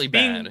so really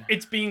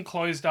it's being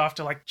closed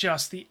after like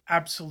just the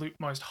absolute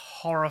most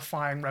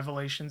horrifying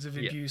revelations of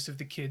abuse of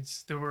the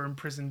kids that were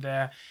imprisoned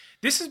there.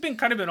 This has been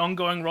kind of an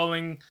ongoing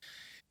rolling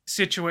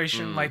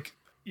situation. Like,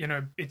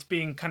 it's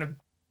being kind of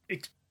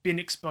been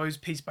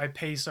exposed piece by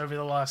piece over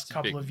the last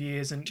couple of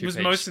years, and it was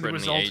mostly the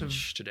result of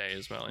today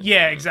as well.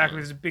 Exactly.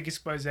 There's a big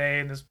expose,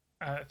 and there's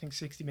I think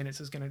 60 Minutes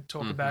is going to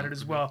talk about it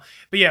as well.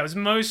 But it was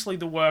mostly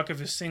the work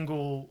of a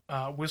single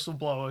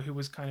whistleblower who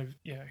was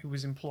who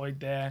was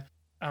employed there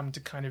to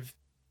kind of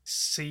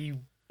see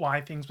why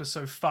things were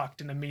so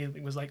fucked, and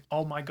immediately was like,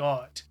 oh my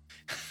god,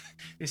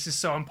 this is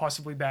so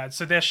impossibly bad.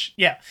 So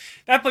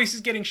that place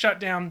is getting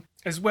shut down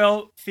as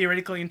well,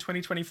 theoretically in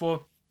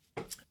 2024.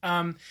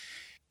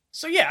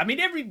 So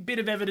every bit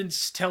of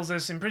evidence tells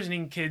us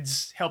imprisoning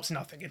kids helps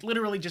nothing. It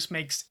literally just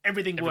makes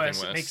everything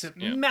worse. It makes it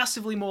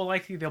massively more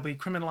likely they'll be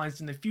criminalized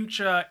in the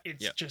future.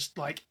 It's just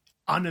like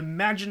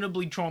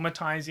unimaginably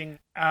traumatizing.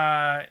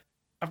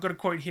 I've got a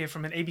quote here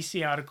from an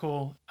ABC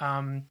article,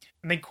 and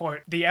they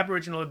quote the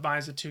Aboriginal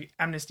advisor to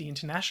Amnesty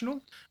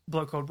International, a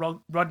bloke called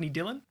Rodney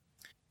Dillon.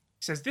 He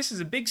says, "This is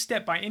a big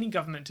step by any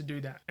government to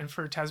do that. And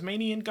for a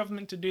Tasmanian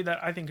government to do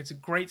that, I think it's a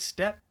great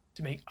step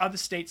to make other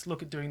states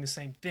look at doing the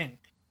same thing.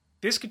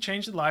 This could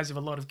change the lives of a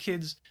lot of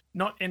kids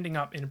not ending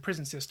up in a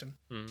prison system."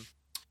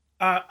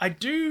 I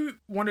do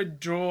want to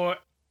draw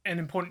an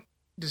important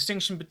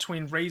distinction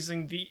between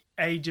raising the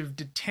age of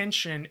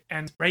detention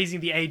and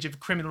raising the age of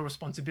criminal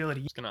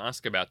responsibility. I was going to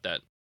ask about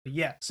that.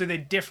 So they're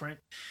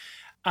different.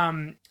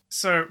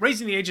 So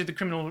raising the age of the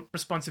criminal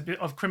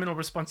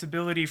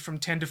responsibility from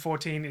 10 to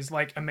 14 is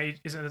like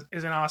is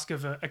an ask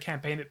of a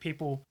campaign that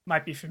people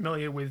might be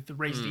familiar with, the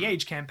Raise the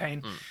Age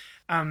campaign.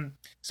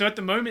 So at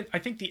the moment, I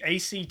think the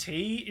ACT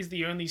is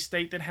the only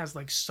state that has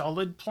like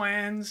solid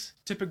plans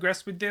to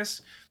progress with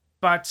this.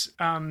 But,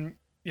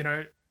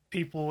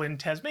 people in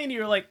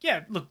Tasmania are like,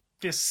 look,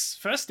 this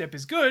first step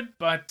is good,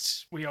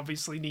 but we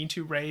obviously need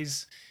to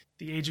raise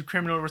the age of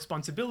criminal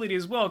responsibility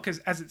as well, because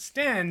as it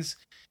stands,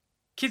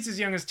 kids as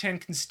young as 10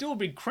 can still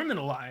be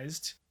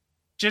criminalized,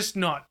 just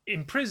not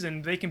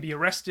imprisoned. They can be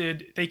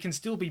arrested. They can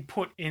still be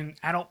put in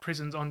adult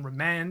prisons on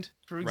remand,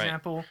 for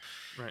example.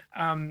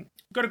 Right.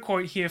 Got a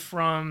quote here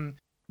from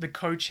the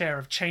co-chair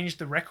of Change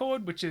the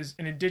Record, which is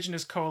an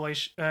Indigenous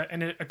coalition,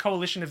 a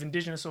coalition of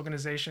Indigenous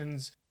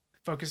organizations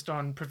focused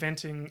on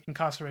preventing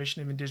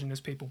incarceration of Indigenous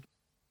people.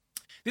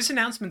 This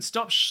announcement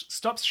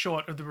stops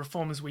short of the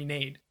reforms we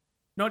need,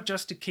 not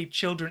just to keep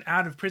children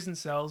out of prison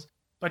cells,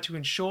 but to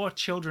ensure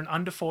children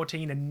under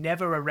 14 are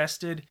never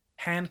arrested,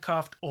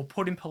 handcuffed, or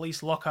put in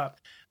police lockup,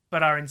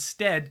 but are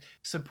instead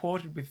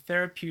supported with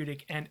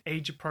therapeutic and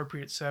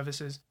age-appropriate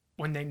services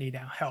when they need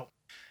our help.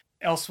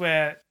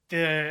 Elsewhere,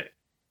 the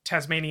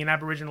Tasmanian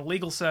Aboriginal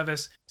Legal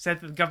Service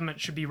said that the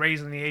government should be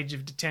raising the age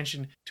of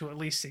detention to at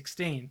least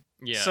 16.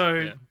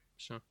 Yeah,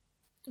 sure.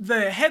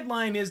 The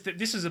headline is that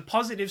this is a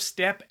positive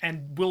step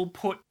and will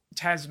put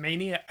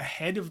Tasmania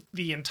ahead of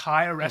the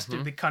entire rest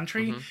of the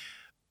country,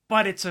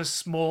 but it's a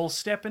small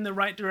step in the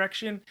right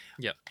direction.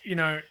 Yeah. You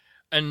know,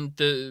 and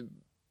you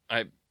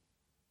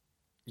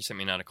sent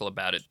me an article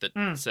about it that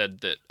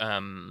said that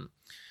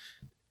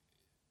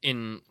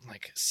in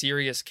like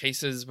serious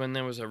cases when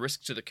there was a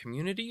risk to the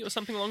community or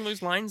something along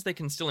those lines, they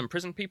can still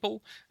imprison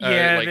people.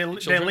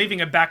 They're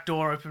leaving a back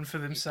door open for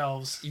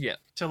themselves. Yeah.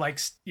 To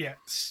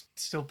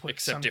still put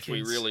except some if kids.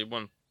 we really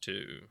want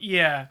to.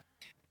 Yeah.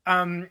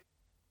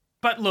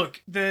 But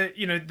look,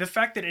 the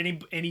fact that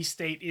any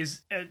state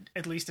is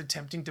at least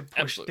attempting to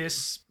push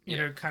this,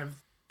 kind of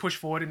push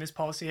forward in this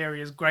policy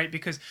area is great,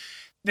 because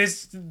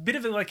there's a bit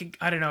of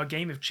a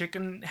game of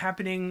chicken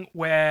happening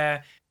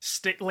where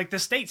the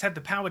states have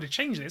the power to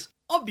change this,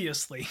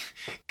 obviously,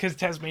 because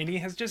Tasmania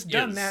has just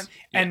done that.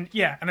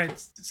 Yeah. And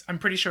I'm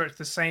pretty sure it's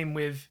the same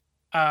with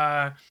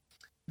the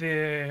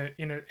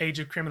age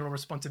of criminal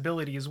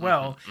responsibility as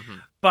well.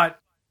 But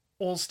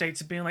all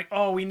states are being like,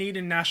 oh, we need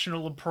a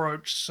national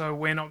approach, so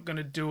we're not going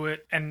to do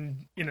it.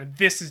 And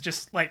this is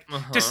just like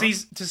to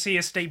see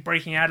a state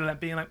breaking out of that,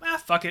 being like,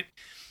 fuck it.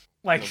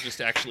 Like, we'll just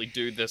actually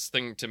do this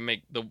thing to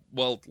make the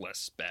world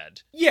less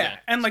bad. Yeah,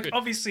 and good.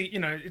 obviously,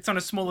 it's on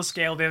a smaller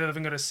scale. They've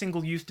even got a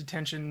single youth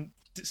detention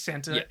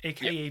center,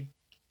 aka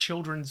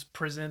children's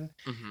prison,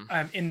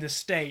 in the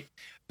state.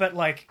 But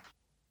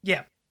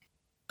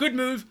good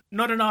move,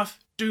 not enough.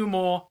 Do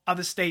more.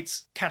 Other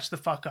states catch the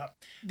fuck up.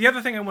 The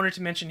other thing I wanted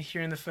to mention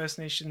here in the First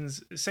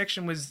Nations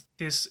section was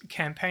this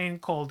campaign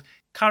called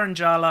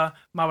Karanjala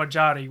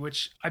Mawajari,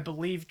 which I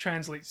believe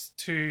translates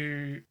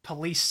to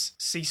police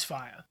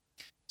ceasefire.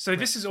 So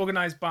this is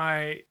organized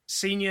by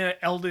senior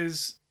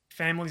elders,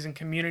 families, and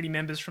community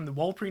members from the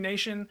Warlpiri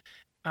Nation.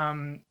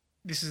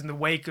 This is in the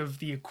wake of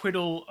the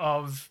acquittal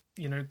of,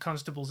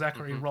 Constable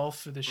Zachary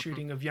Rolfe for the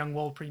shooting of young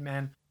Warlpiri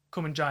man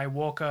Kumanjai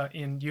Walker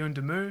in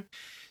Yuendamu.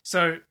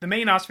 So the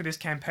main ask for this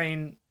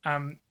campaign,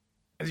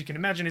 as you can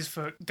imagine, is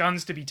for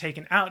guns to be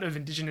taken out of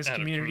Indigenous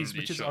communities,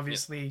 which is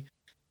obviously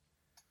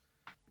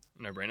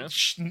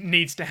no-brainer.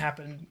 Needs to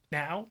happen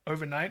now,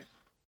 overnight.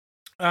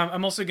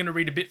 I'm also going to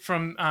read a bit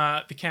from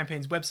the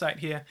campaign's website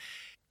here.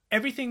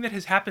 Everything that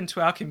has happened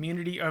to our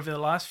community over the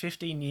last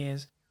 15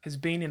 years has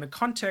been in the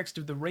context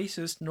of the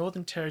racist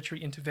Northern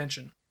Territory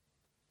intervention.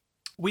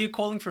 We are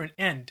calling for an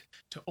end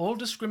to all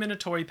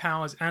discriminatory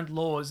powers and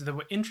laws that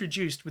were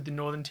introduced with the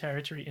Northern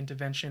Territory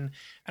intervention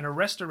and a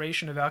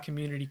restoration of our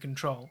community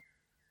control.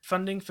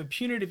 Funding for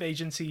punitive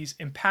agencies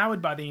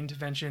empowered by the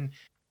intervention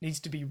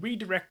needs to be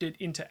redirected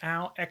into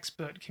our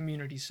expert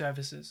community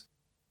services.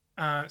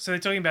 So they're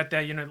talking about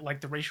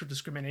that, the Racial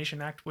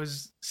Discrimination Act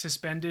was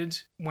suspended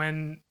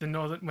when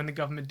the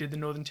government did the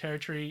Northern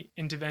Territory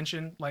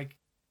intervention.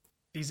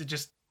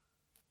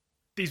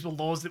 These were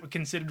laws that were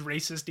considered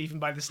racist even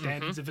by the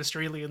standards of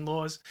Australian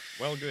laws.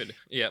 Well, good.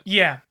 Yeah.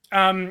 Yeah.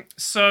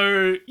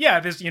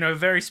 There's a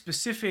very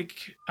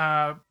specific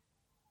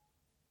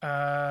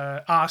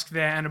ask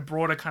there and a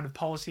broader kind of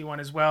policy one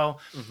as well.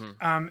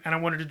 And I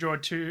wanted to draw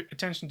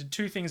attention to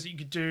two things that you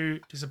could do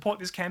to support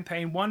this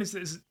campaign. One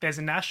is there's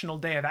a National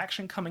Day of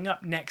Action coming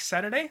up next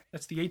Saturday.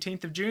 That's the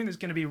 18th of June. There's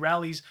going to be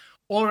rallies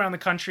all around the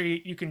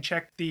country. You can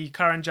check the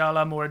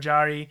Karanjala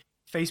Mawajari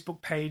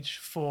Facebook page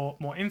for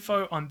more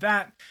info on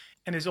that.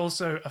 And there's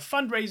also a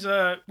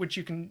fundraiser which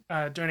you can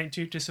donate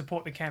to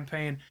support the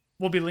campaign.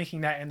 We'll be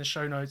linking that in the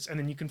show notes, and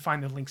then you can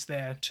find the links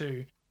there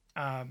to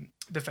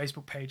the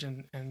Facebook page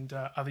and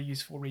other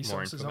useful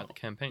resources about the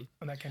campaign.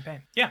 On that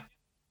campaign. Yeah.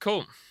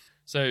 Cool.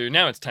 So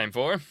now it's time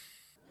for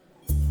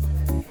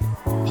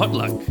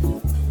Potluck,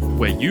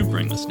 where you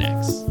bring the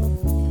snacks.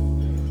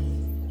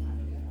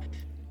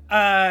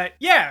 I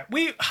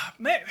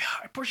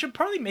should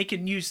probably make a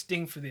new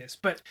sting for this,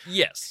 but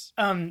yes.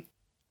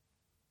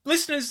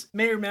 Listeners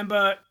may remember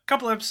a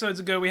couple of episodes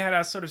ago we had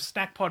our sort of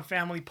Snack Pod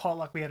family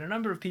potluck. We had a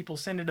number of people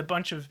send in a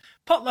bunch of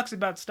potlucks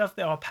about stuff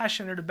they were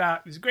passionate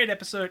about. It was a great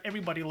episode.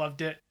 Everybody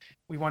loved it.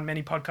 We won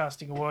many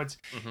podcasting awards.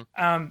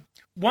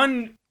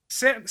 One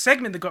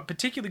segment that got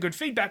particularly good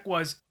feedback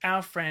was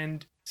our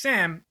friend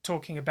Sam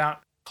talking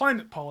about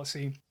climate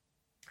policy.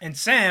 And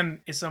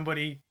Sam is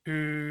somebody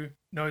who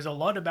knows a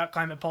lot about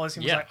climate policy.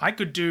 And was like, I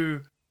could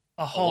do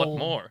a whole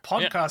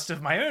podcast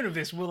of my own of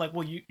this. We're like,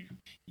 well,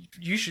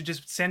 you should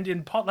just send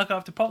in potluck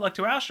after potluck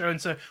to our show.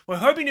 And so we're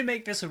hoping to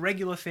make this a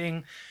regular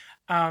thing.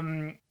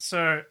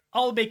 So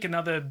I'll make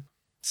another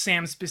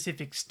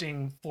Sam-specific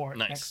sting for it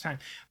next time.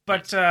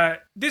 But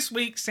this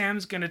week,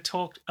 Sam's going to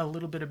talk a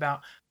little bit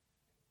about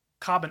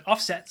carbon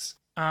offsets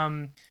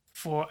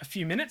for a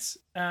few minutes.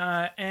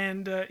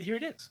 And here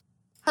it is.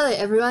 Hello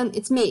everyone,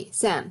 it's me,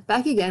 Sam,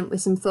 back again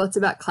with some thoughts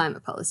about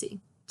climate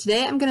policy.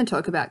 Today I'm going to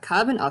talk about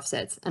carbon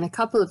offsets and a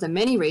couple of the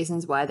many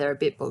reasons why they're a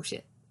bit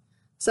bullshit.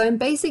 So in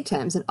basic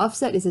terms, an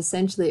offset is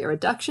essentially a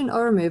reduction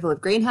or removal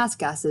of greenhouse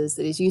gases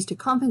that is used to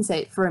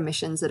compensate for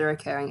emissions that are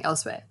occurring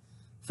elsewhere.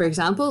 For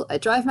example, I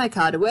drive my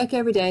car to work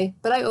every day,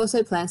 but I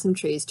also plant some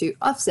trees to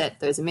offset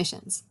those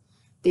emissions.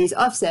 These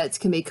offsets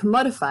can be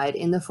commodified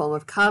in the form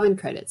of carbon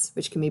credits,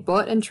 which can be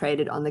bought and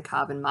traded on the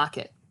carbon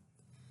market.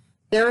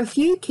 There are a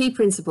few key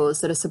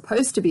principles that are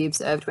supposed to be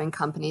observed when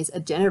companies are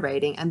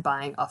generating and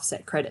buying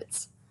offset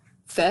credits.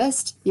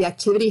 First, the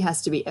activity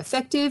has to be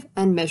effective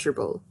and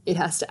measurable. It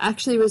has to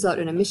actually result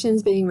in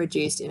emissions being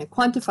reduced in a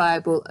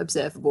quantifiable,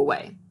 observable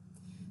way.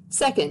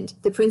 Second,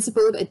 the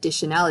principle of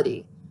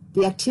additionality.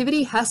 The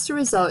activity has to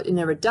result in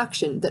a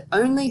reduction that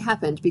only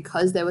happened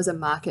because there was a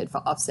market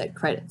for offset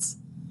credits.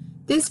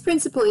 This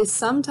principle is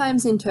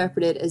sometimes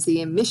interpreted as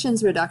the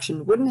emissions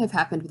reduction wouldn't have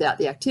happened without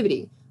the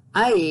activity,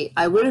 i.e.,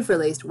 I would have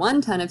released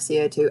 1 ton of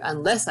CO2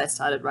 unless I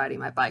started riding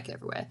my bike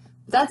everywhere.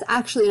 But that's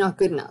actually not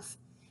good enough.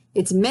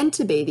 It's meant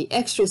to be the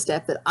extra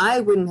step that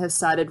I wouldn't have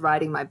started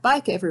riding my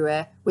bike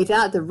everywhere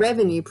without the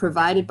revenue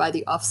provided by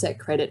the offset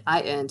credit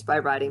I earned by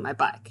riding my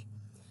bike.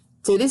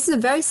 So this is a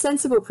very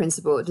sensible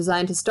principle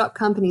designed to stop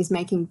companies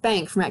making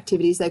bank from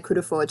activities they could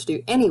afford to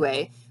do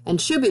anyway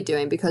and should be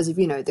doing because of,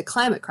 the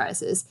climate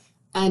crisis.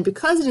 And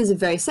because it is a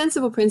very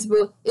sensible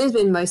principle, it has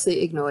been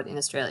mostly ignored in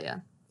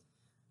Australia.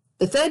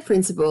 The third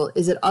principle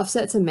is that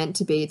offsets are meant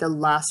to be the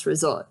last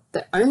resort.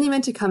 They're only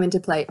meant to come into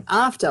play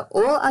after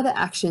all other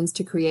actions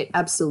to create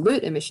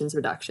absolute emissions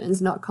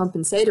reductions, not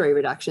compensatory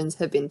reductions,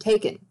 have been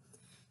taken.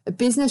 A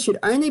business should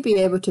only be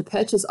able to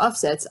purchase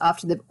offsets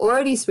after they've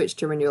already switched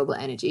to renewable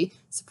energy,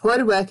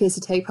 supported workers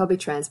to take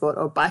public transport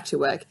or bike to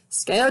work,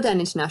 scaled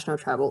down international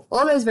travel,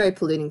 all those very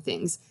polluting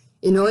things,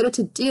 in order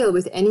to deal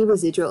with any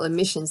residual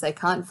emissions they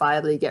can't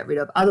viably get rid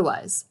of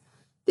otherwise.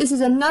 This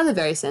is another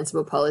very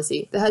sensible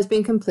policy that has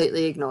been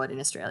completely ignored in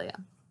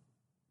Australia.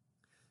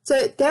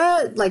 So there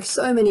are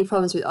so many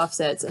problems with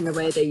offsets and the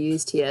way they're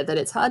used here that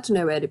it's hard to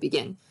know where to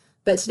begin.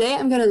 But today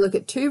I'm going to look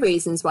at 2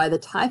 reasons why the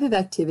type of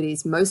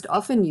activities most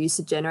often used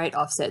to generate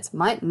offsets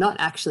might not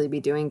actually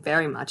be doing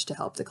very much to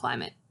help the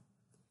climate.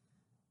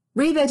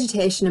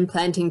 Revegetation and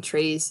planting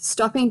trees,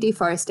 stopping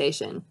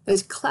deforestation,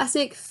 those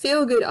classic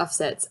feel-good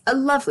offsets are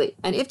lovely,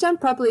 and if done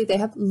properly they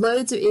have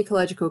loads of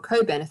ecological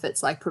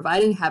co-benefits like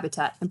providing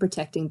habitat and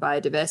protecting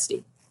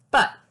biodiversity.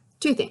 But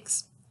 2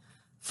 things.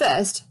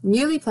 First,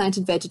 newly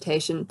planted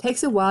vegetation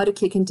takes a while to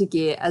kick into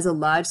gear as a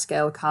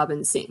large-scale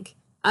carbon sink,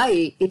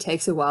 i.e. it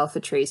takes a while for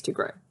trees to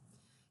grow.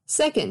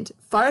 Second,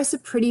 forests are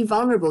pretty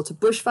vulnerable to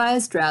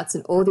bushfires, droughts,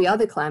 and all the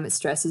other climate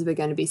stresses we're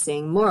going to be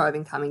seeing more of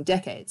in coming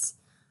decades.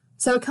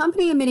 So a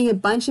company emitting a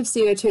bunch of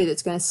CO2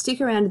 that's going to stick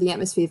around in the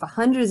atmosphere for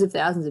hundreds of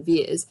thousands of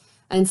years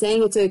and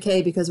saying it's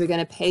okay because we're going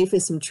to pay for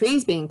some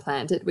trees being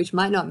planted, which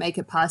might not make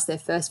it past their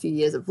first few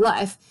years of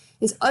life,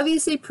 is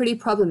obviously pretty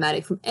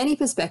problematic from any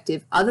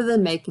perspective other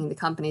than making the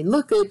company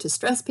look good to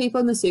stress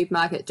people in the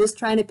supermarket just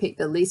trying to pick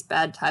the least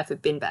bad type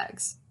of bin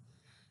bags.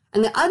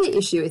 And the other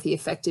issue with the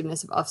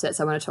effectiveness of offsets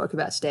I want to talk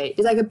about today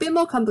is a bit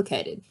more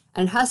complicated,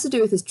 and it has to do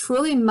with this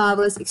truly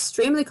marvelous,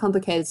 extremely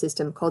complicated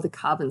system called the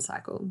carbon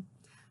cycle.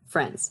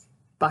 Friends,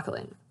 buckle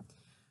in.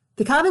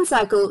 The carbon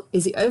cycle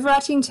is the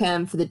overarching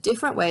term for the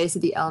different ways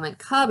that the element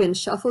carbon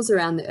shuffles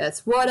around the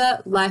Earth's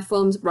water, life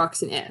forms,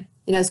 rocks, and air.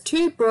 It has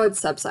 2 broad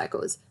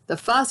subcycles, the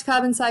fast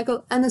carbon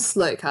cycle and the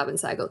slow carbon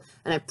cycle.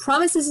 And I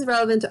promise this is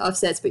relevant to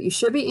offsets, but you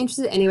should be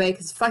interested anyway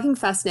because it's fucking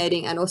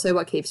fascinating and also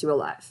what keeps you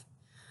alive.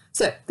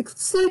 So, the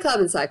slow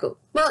carbon cycle,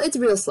 well, it's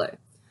real slow.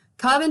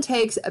 Carbon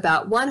takes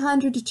about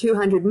 100 to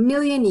 200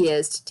 million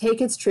years to take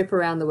its trip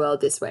around the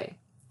world this way.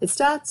 It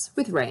starts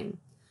with rain.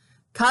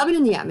 Carbon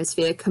in the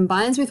atmosphere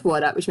combines with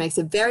water, which makes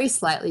a very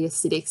slightly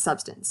acidic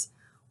substance.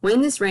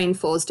 When this rain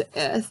falls to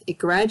Earth, it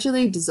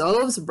gradually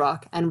dissolves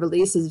rock and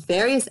releases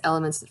various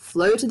elements that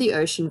flow to the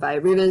ocean via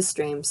rivers,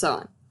 streams, so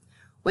on.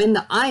 When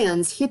the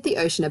ions hit the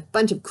ocean, a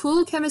bunch of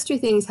cool chemistry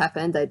things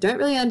happen that I don't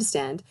really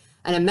understand,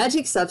 and a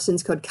magic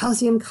substance called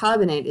calcium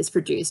carbonate is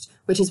produced,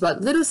 which is what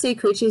little sea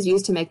creatures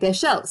use to make their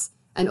shells,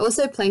 and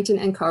also plankton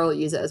and coral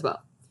use it as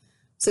well.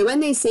 So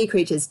when these sea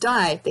creatures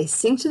die, they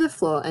sink to the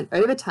floor, and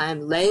over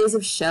time layers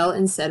of shell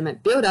and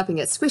sediment build up and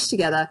get squished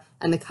together,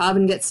 and the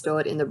carbon gets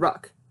stored in the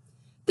rock.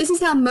 This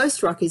is how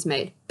most rock is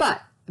made,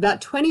 but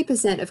about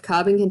 20% of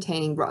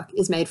carbon-containing rock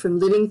is made from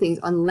living things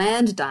on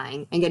land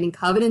dying and getting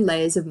covered in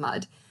layers of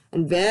mud,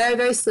 and very,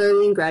 very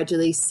slowly and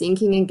gradually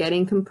sinking and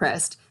getting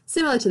compressed,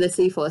 similar to the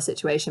seafloor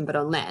situation but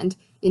on land,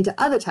 into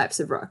other types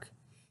of rock.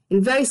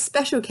 In very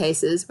special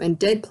cases, when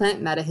dead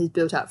plant matter has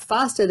built up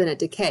faster than it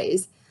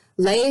decays,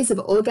 layers of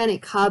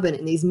organic carbon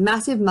in these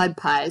massive mud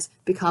pies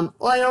become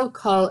oil,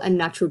 coal, and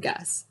natural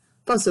gas.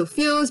 Fossil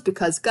fuels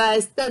because,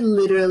 guys, they're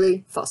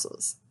literally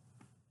fossils.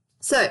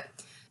 So,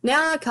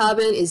 now our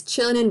carbon is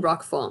chilling in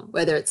rock form,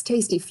 whether it's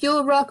tasty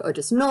fuel rock or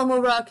just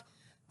normal rock,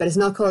 but it's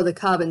not called the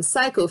carbon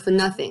cycle for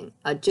nothing.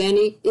 Our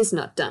journey is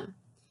not done.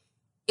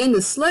 In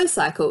the slow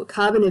cycle,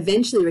 carbon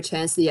eventually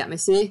returns to the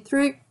atmosphere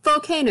through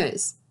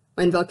volcanoes.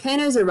 When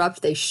volcanoes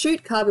erupt, they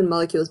shoot carbon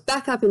molecules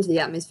back up into the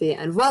atmosphere,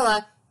 and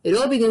voila, it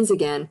all begins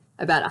again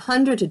about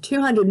 100 to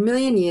 200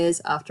 million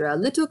years after our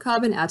little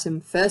carbon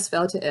atom first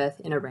fell to Earth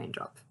in a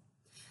raindrop.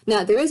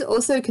 Now, there is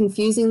also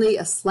confusingly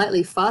a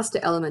slightly faster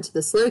element to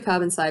the slow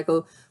carbon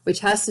cycle, which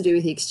has to do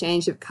with the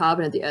exchange of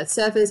carbon at the Earth's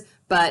surface,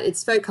 but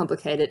it's very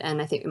complicated,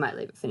 and I think we might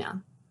leave it for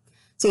now.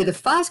 So the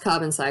fast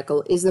carbon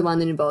cycle is the one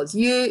that involves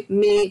you,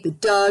 me, the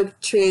dog,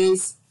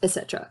 trees,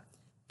 etc.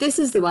 This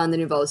is the one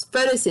that involves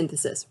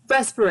photosynthesis,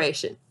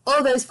 respiration,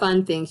 all those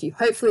fun things you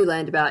hopefully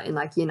learned about in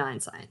like Year 9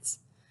 science.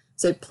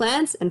 So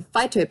plants and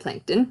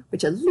phytoplankton,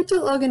 which are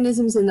little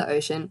organisms in the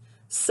ocean,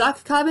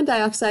 suck carbon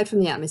dioxide from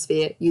the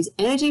atmosphere, use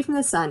energy from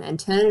the sun, and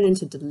turn it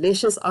into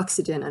delicious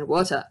oxygen and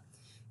water.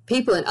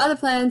 People and other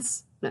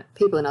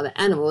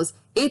animals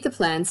eat the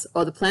plants,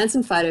 or the plants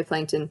and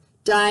phytoplankton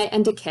die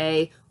and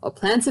decay, or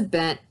plants are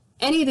burnt.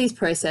 Any of these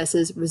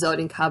processes result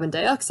in carbon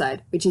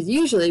dioxide, which is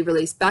usually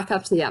released back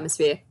up to the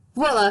atmosphere.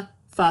 Voila,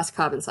 fast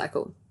carbon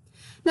cycle.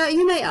 Now,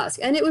 you may ask,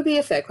 and it would be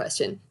a fair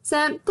question,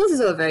 Sam, this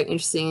is all very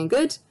interesting and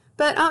good,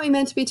 but aren't we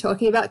meant to be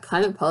talking about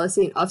climate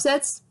policy and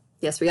offsets?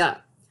 Yes, we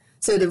are.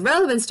 So the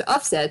relevance to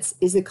offsets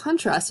is the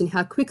contrast in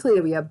how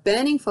quickly we are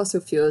burning fossil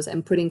fuels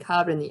and putting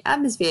carbon in the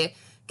atmosphere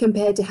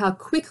compared to how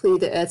quickly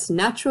the Earth's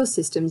natural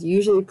systems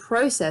usually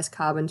process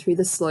carbon through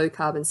the slow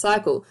carbon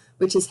cycle,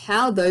 which is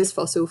how those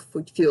fossil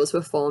fuels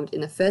were formed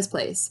in the first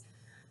place.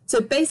 So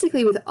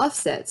basically with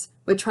offsets,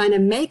 we're trying to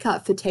make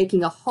up for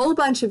taking a whole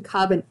bunch of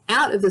carbon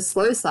out of the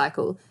slow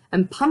cycle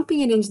and pumping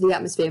it into the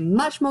atmosphere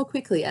much more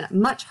quickly and at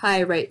much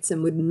higher rates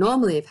than would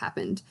normally have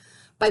happened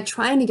by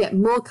trying to get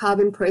more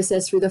carbon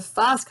processed through the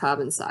fast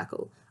carbon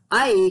cycle,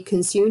 i.e.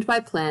 consumed by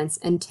plants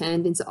and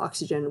turned into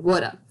oxygen and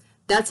water.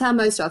 That's how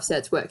most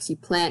offsets works. You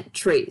plant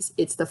trees.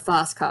 It's the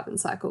fast carbon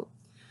cycle.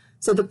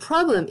 So the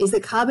problem is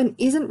that carbon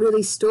isn't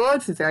really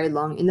stored for very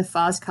long in the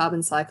fast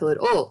carbon cycle at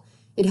all.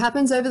 It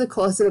happens over the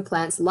course of a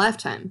plant's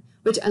lifetime,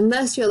 which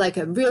unless you're like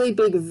a really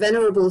big,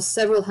 venerable,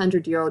 several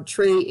hundred-year-old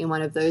tree in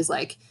one of those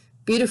like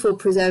beautiful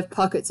preserved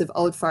pockets of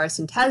old forest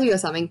in Tassie or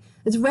something,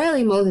 it's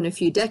rarely more than a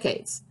few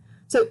decades.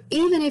 So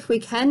even if we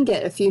can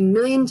get a few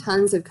million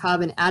tons of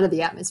carbon out of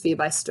the atmosphere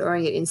by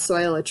storing it in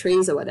soil or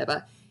trees or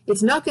whatever,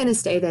 it's not going to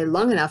stay there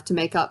long enough to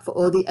make up for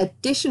all the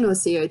additional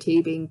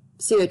CO2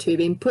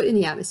 being put in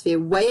the atmosphere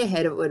way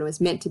ahead of when it was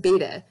meant to be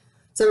there.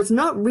 So it's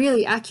not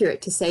really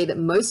accurate to say that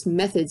most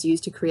methods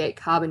used to create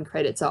carbon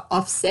credits are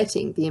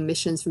offsetting the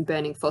emissions from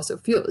burning fossil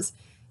fuels.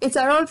 It's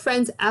our old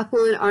friends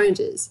apple and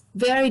oranges.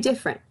 Very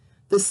different.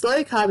 The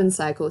slow carbon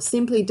cycle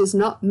simply does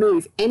not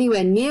move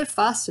anywhere near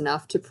fast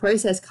enough to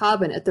process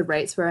carbon at the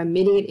rates we're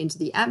emitting it into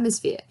the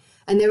atmosphere,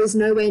 and there is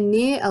nowhere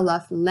near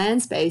enough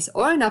land space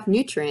or enough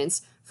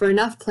nutrients for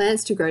enough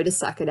plants to grow to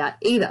suck it out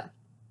either.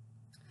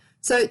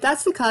 So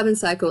that's the carbon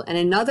cycle and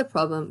another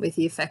problem with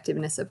the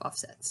effectiveness of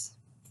offsets.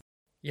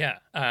 Yeah,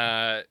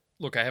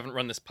 look, I haven't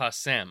run this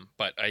past Sam,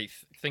 but I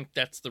think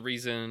that's the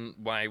reason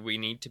why we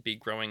need to be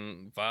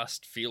growing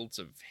vast fields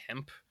of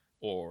hemp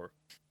or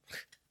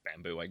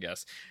bamboo, I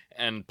guess,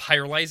 and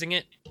pyrolyzing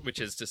it,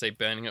 which is to say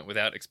burning it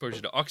without exposure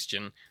to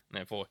oxygen, and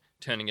therefore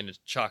turning it into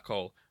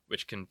charcoal,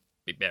 which can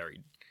be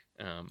buried.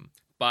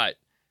 But,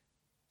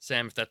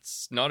 Sam, if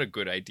that's not a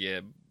good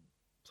idea,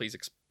 please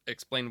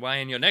explain why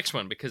in your next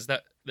one, because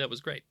that was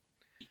great.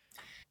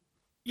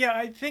 Yeah,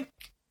 I think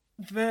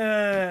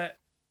the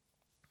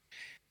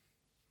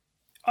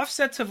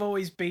offsets have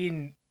always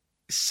been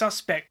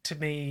suspect to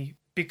me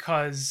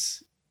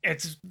because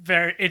it's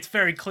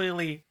very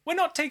clearly we're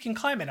not taking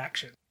climate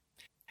action.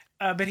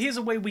 But here's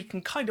a way we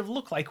can kind of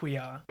look like we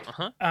are.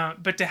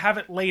 But to have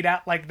it laid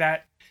out like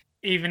that,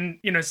 even,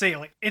 say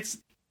like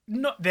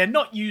they're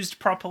not used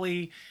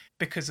properly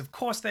because of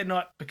course they're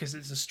not, because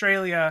it's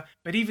Australia.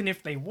 But even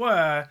if they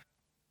were,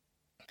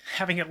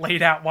 having it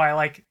laid out why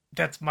like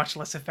that's much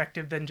less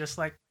effective than just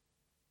like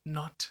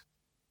not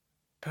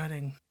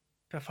burning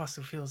the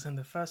fossil fuels in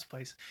the first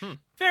place.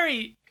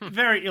 Very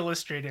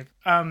illustrative.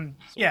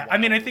 Yeah, I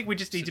mean, I think we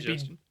just need to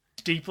be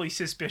deeply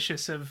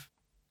suspicious of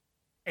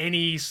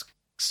any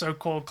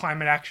so-called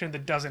climate action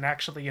that doesn't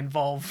actually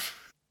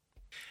involve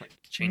like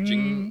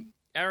changing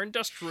our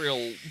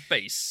industrial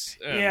base.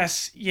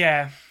 Yes,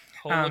 yeah.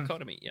 Whole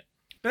economy, yeah.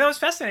 But that was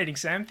fascinating,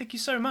 Sam. Thank you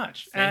so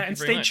much. And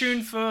stay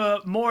tuned for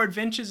more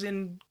adventures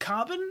in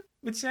carbon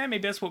with Sam.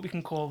 Maybe that's what we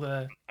can call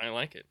the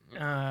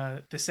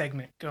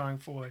segment going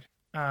forward.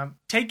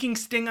 Taking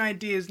sting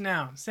ideas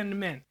now. Send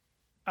them in.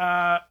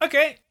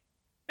 Okay.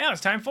 Now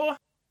it's time for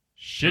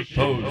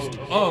Shitpost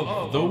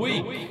of the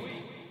Week.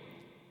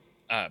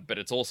 But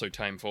it's also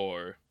time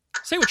for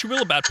Say what you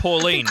will about I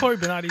Pauline. think Corey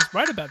Bernardi's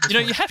right about this. You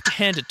know, one. you have to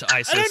hand it to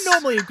ISIS. I don't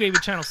normally agree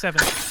with Channel 7.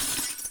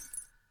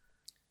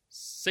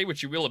 Say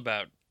what you will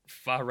about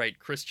far-right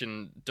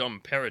Christian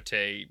Dom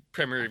Perrottet,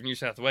 Premier of New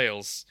South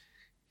Wales.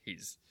 He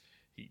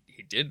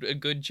did a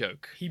good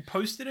joke. He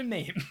posted a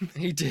meme.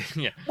 He did,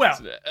 yeah. Well,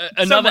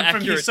 another someone from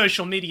accurate his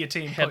social media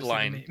team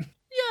headline. posted a meme.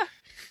 Yeah.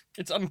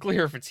 It's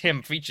unclear if it's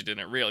him featured in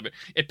it, really, but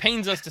it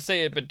pains us to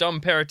say it, but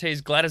Dom Perrottet's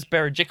Gladys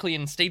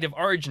Berejiklian State of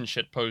Origin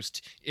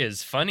shitpost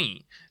is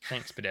funny.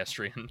 Thanks,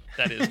 pedestrian.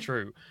 That is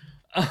true.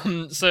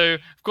 So,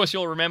 of course,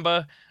 you'll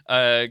remember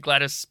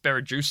Gladys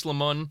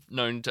Berejiklian,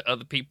 known to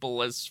other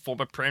people as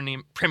former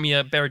Premier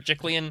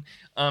Berejiklian,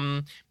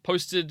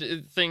 posted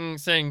a thing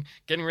saying,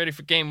 getting ready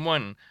for Game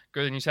 1, go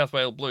to the New South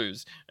Wales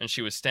Blues, and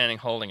she was standing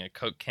holding a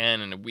Coke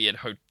can in a weird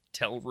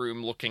hotel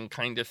room looking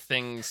kind of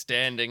thing,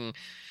 standing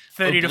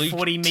 30 to oblique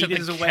 40 to the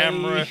meters away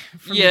camera.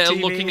 from Yeah, the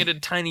TV. looking at a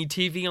tiny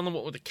TV on the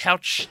wall with a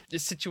couch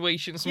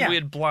situation, some Yeah.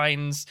 weird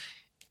blinds.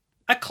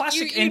 A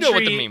classic You know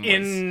what entry the meme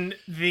was. in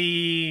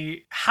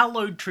the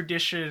hallowed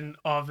tradition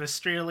of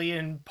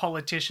Australian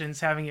politicians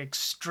having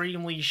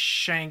extremely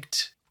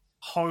shanked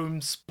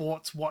home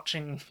sports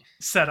watching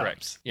setups.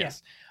 Correct.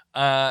 Yes.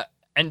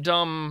 And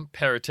Dom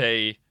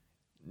Perrottet,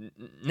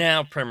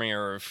 now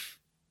Premier of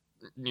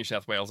New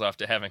South Wales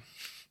after having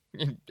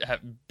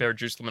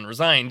Berejiklian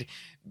resigned,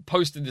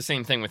 posted the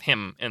same thing with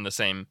him in the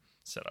same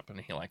setup,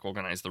 and he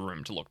organized the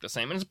room to look the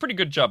same. And it's a pretty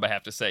good job, I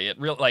have to say.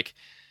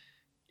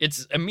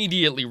 It's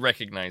immediately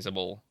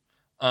recognizable,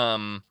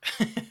 and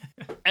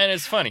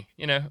it's funny.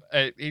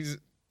 It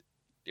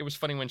was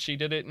funny when she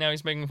did it. Now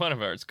he's making fun of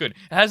her. It's good.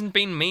 It hasn't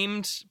been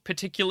memed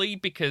particularly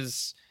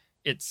because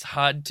it's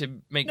hard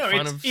to make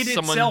fun of it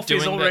someone itself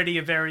doing is that. already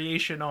a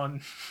variation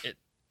on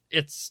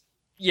It's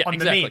yeah, on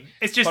exactly. the meme.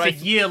 It's just But a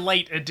year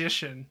late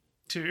addition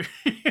to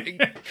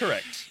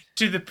correct.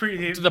 to the the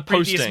previous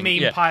posting, meme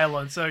yeah.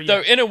 pylon. So yeah.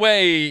 Though in a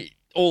way,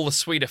 all the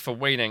sweeter for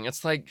waiting. It's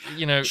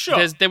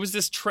Sure. there was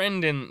this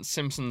trend in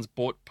Simpsons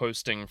bot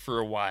posting for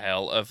a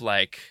while of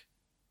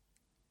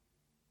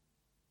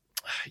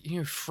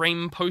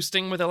frame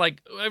posting where they're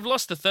like, I've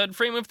lost the third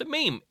frame of the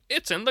meme.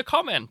 It's in the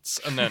comments.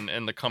 And then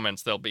in the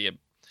comments there'll be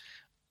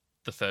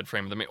the third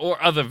frame of the meme. Or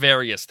other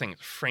various things.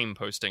 Frame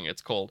posting,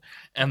 it's called.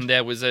 And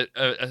there was a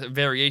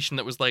variation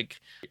that was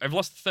like, I've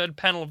lost the third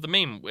panel of the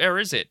meme. Where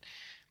is it?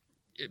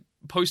 It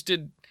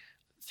posted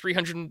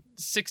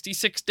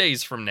 366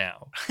 days from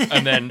now.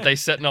 And then they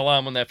set an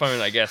alarm on their phone,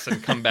 I guess,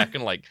 and come back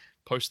and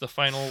post the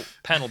final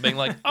panel being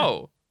like,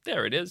 oh,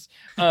 there it is.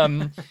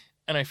 And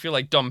I feel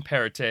like Dom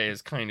Perrottet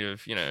is kind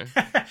of,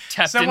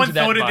 tapped Someone into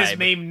that thought of this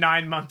vibe. meme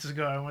 9 months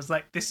ago and was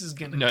like, this is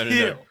gonna No.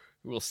 kill.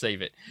 We'll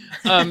save it.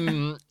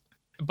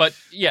 But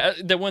yeah,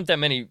 there weren't that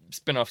many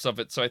spin-offs of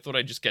it, so I thought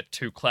I'd just get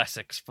two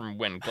classics from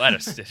when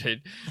Gladys did it.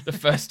 The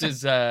first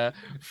is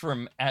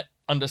from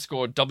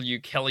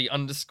 @_WKelly_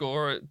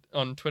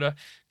 on Twitter.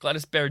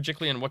 Gladys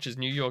Berejiklian watches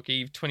New York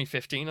Eve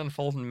 2015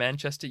 unfold in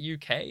Manchester,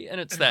 UK, and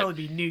it's It'd that.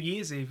 probably be New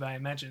Year's Eve, I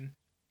imagine.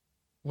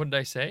 What did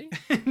I say?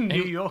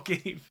 New York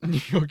Eve.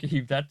 New York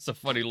Eve. That's a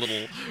funny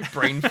little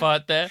brain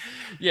fart there.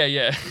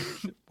 Yeah.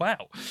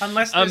 Wow.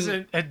 Unless there's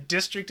a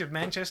district of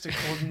Manchester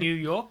called New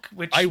York,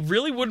 which I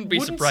really wouldn't be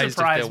surprised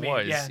if there me,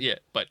 was. yeah.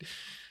 But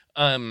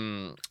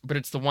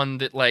it's the one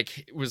that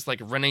was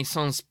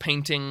Renaissance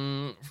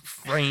painting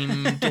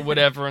framed or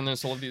whatever, and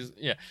there's all of these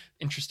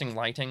interesting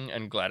lighting,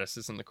 and Gladys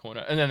is in the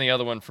corner. And then the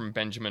other one from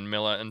Benjamin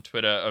Miller on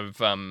Twitter of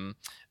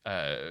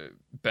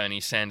Bernie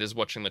Sanders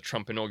watching the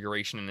Trump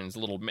inauguration in his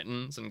little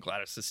mittens, and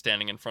Gladys is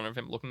standing in front of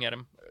him looking at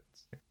him.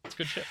 It's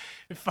good shit.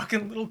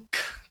 fucking little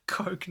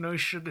Coke no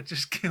sugar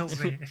just kills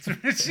me.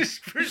 It's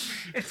just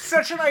it's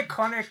such an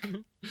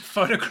iconic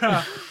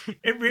photograph.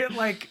 It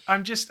really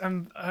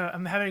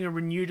I'm having a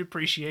renewed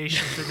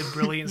appreciation for the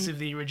brilliance of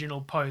the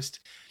original post.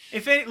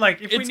 If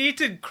we need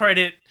to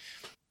credit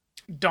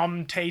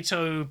Dom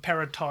Tato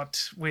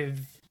Perrottet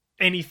with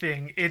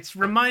anything, it's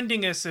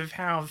reminding us of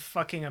how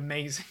fucking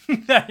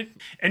amazing that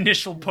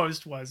initial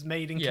post was,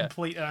 made in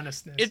complete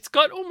earnestness. It's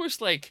got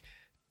almost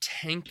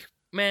Tank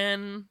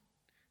Man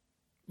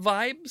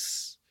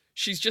vibes.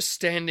 She's just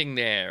standing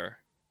there.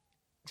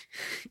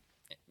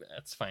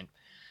 That's fine.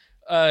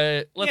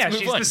 Let's move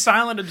she's on. the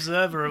silent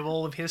observer of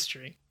all of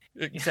history.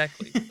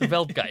 Exactly. The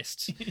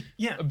Weltgeist.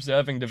 Yeah.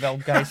 Observing the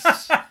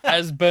Weltgeist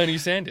as Bernie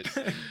Sanders.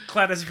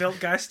 Gladys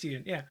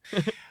Weltgeistian, yeah.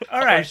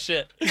 All right. Oh,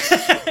 shit.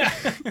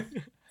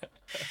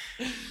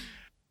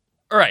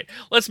 All right,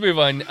 let's move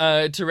on.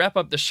 To wrap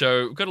up the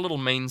show, we've got a little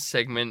main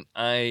segment.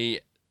 I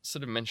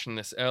sort of mentioned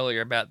this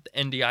earlier about the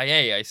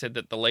NDIA. I said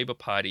that the Labour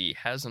Party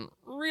hasn't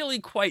really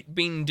quite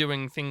been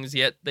doing things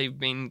yet. They've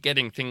been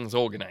getting things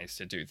organized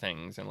to do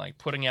things and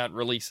putting out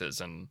releases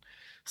and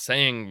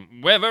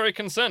saying, we're very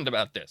concerned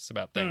about this,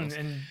 about things.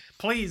 And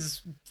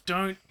please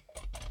don't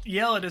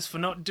yell at us for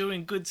not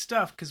doing good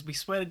stuff, because we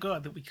swear to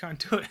God that we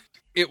can't do it.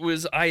 It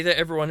was either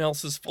everyone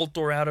else's fault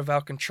or out of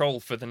our control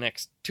for the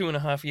next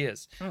 2.5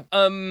 years.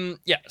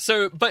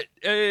 But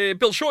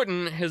Bill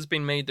Shorten has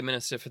been made the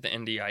minister for the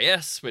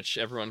NDIS, which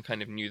everyone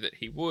kind of knew that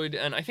he would.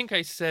 And I think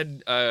I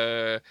said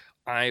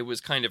I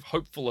was kind of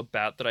hopeful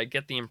about, that I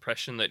get the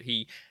impression that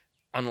he,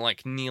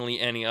 unlike nearly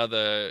any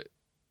other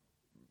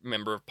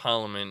member of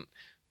parliament,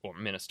 or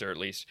minister at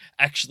least,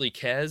 actually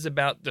cares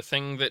about the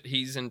thing that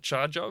he's in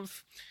charge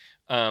of,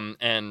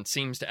 and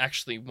seems to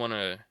actually want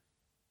to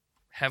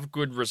have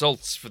good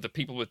results for the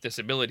people with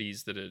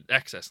disabilities that are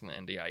accessing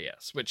the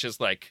NDIS, which is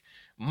like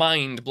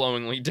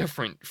mind-blowingly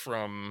different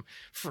from,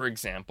 for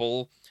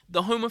example,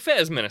 the Home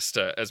Affairs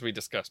Minister, as we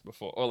discussed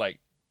before, or like,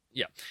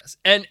 yeah.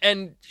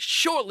 And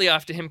shortly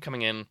after him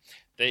coming in,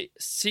 the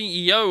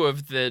CEO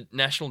of the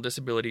National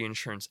Disability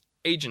Insurance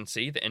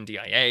Agency, the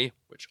NDIA,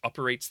 which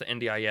operates the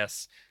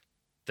NDIS,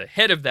 the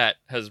head of that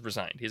has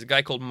resigned. He's a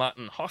guy called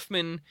Martin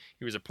Hoffman.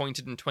 He was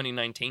appointed in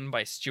 2019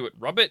 by Stuart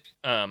Robert.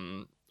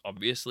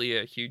 Obviously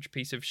a huge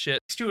piece of shit.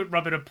 Stuart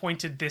Robert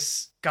appointed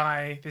this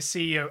guy, the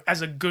CEO,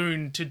 as a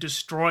goon to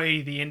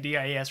destroy the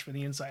NDIS from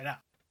the inside out.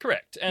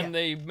 Correct, and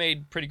they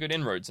made pretty good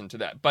inroads into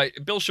that. But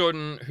Bill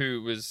Shorten,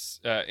 who was,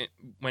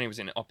 when he was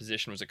in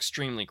opposition, was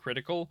extremely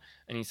critical,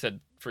 and he said,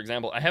 for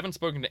example, I haven't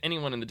spoken to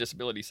anyone in the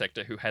disability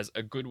sector who has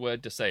a good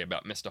word to say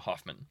about Mr.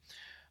 Hoffman.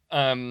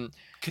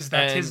 Because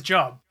that's his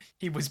job.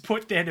 He was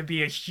put there to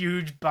be a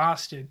huge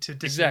bastard to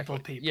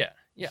disabled people.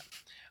 Yeah.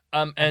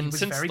 And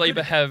since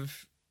Labour good.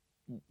 have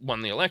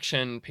won the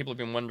election, people have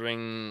been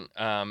wondering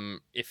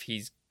if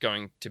he's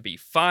going to be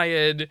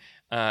fired.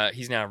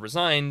 He's now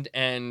resigned,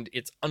 and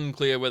it's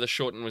unclear whether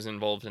Shorten was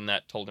involved in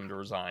that, told him to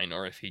resign,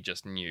 or if he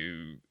just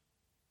knew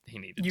he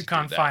needed to do that. You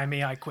can't fire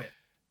me, I quit.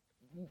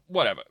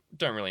 Whatever.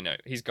 Don't really know.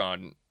 He's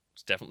gone.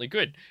 It's definitely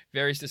good.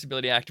 Various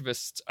disability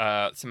activists,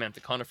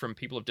 Samantha Connor from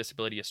People of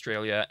Disability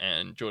Australia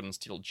and Jordan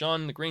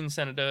Steele-John, the Green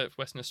Senator of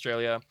Western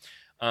Australia,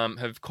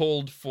 have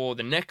called for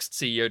the next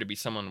CEO to be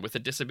someone with a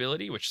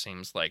disability, which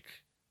seems like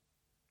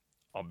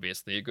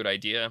obviously a good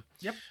idea.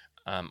 Yep.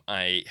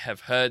 I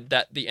have heard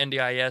that the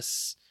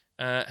NDIS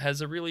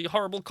has a really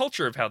horrible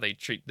culture of how they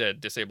treat their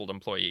disabled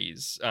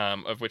employees,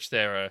 of which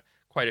there are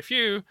quite a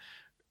few,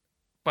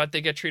 but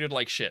they get treated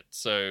like shit,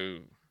 so...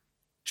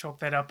 Chalk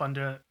that up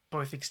under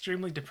both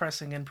extremely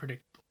depressing and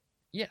predictable.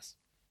 Yes.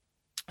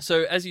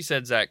 So, as you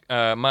said, Zach,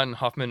 Martin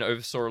Hoffman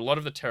oversaw a lot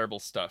of the terrible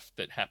stuff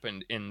that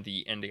happened in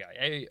the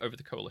NDIA over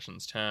the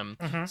coalition's term,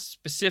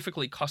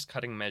 specifically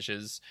cost-cutting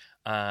measures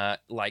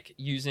like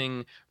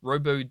using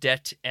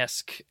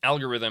robo-debt-esque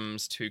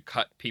algorithms to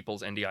cut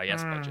people's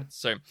NDIS budgets.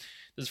 So,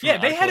 this is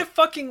from they had a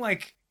fucking,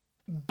 like,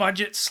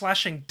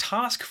 budget-slashing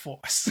task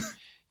force.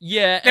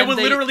 Yeah. They were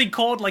literally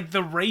called, like,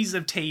 the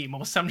Razor Team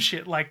or some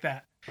shit like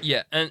that.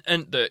 Yeah, and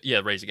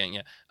Razor Gang,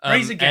 yeah.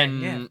 Razor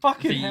Gang, yeah.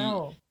 Fucking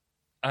hell.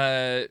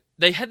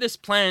 They had this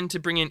plan to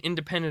bring in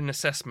independent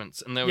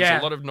assessments, and there was a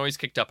lot of noise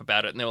kicked up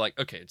about it, and they were like,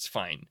 okay, it's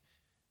fine.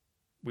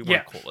 We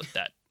won't call it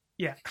that.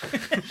 Yeah.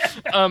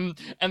 And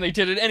they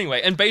did it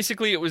anyway. And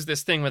basically it was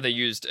this thing where they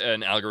used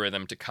an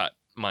algorithm to cut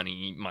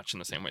money much in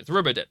the same way the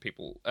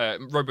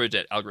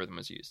robo-debt algorithm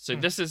was used. So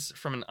this is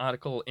from an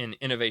article in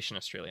Innovation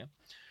Australia.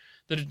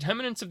 The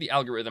determinants of the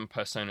algorithm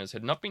personas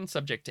had not been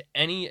subject to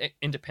any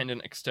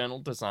independent external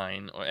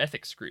design or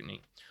ethics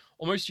scrutiny.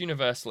 Almost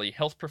universally,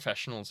 health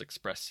professionals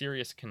express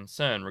serious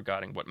concern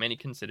regarding what many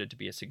considered to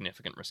be a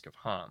significant risk of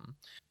harm.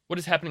 What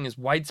is happening is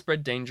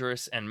widespread,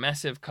 dangerous, and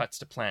massive cuts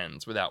to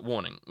plans without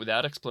warning,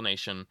 without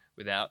explanation,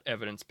 without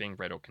evidence being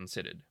read or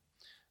considered.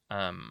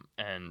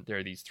 And there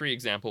are these 3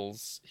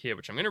 examples here,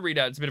 which I'm going to read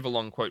out. It's a bit of a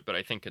long quote, but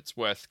I think it's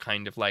worth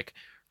kind of like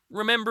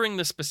remembering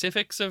the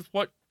specifics of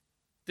what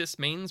this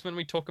means when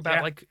we talk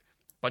about like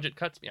budget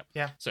cuts.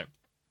 Yeah. So,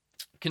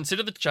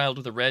 consider the child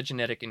with a rare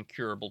genetic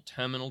incurable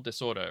terminal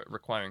disorder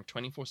requiring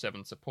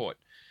 24/7 support,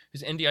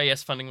 whose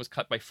NDIS funding was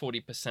cut by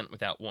 40%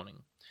 without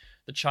warning.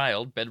 The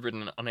child,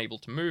 bedridden and unable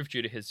to move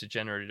due to his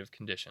degenerative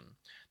condition.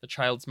 The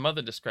child's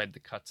mother described the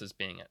cuts as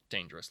being at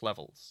dangerous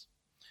levels.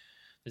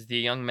 There's the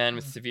young man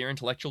with severe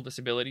intellectual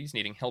disabilities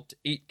needing help to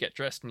eat, get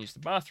dressed, and use the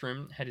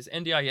bathroom, had his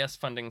NDIS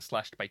funding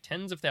slashed by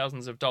tens of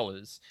thousands of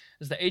dollars,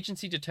 as the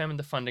agency determined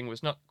the funding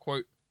was not,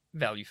 quote,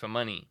 value for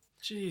money.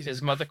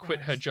 His mother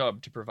quit her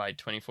job to provide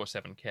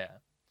 24/7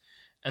 care.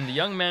 And the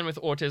young man with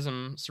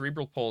autism,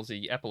 cerebral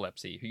palsy,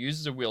 epilepsy, who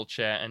uses a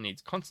wheelchair and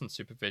needs constant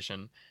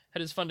supervision,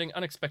 had his funding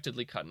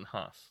unexpectedly cut in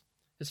half.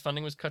 His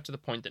funding was cut to the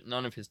point that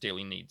none of his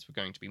daily needs were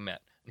going to be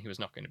met, and he was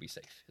not going to be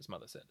safe, his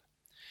mother said.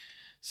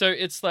 So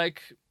it's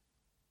like,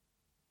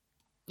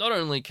 not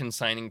only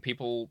consigning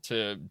people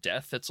to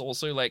death, it's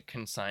also like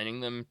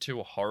consigning them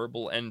to a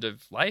horrible end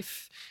of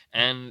life.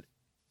 And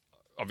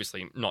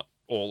obviously not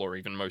all or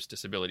even most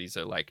disabilities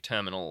are like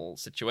terminal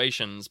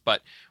situations,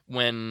 but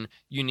when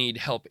you need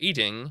help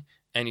eating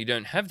and you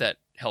don't have that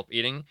help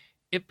eating,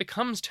 it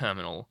becomes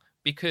terminal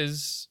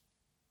because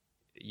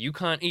you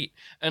can't eat.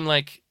 And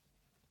like,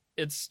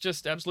 it's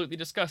just absolutely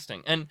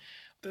disgusting. And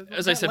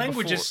as I said before,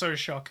 language is so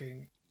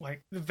shocking.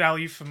 Like, the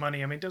value for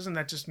money, I mean, doesn't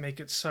that just make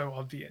it so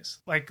obvious?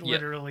 Like,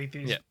 literally,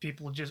 these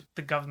people just,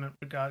 the government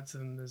regards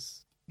them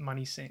as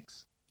money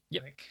sinks.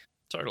 Yep, like,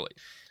 totally.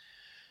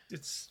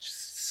 It's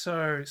just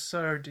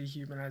so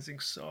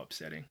dehumanizing, so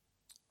upsetting.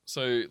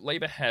 So,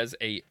 Labour has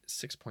a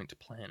 6-point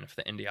plan for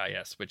the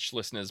NDIS, which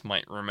listeners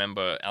might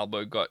remember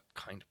Albo got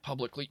kind of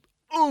publicly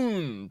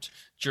owned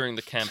during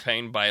the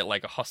campaign by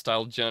like a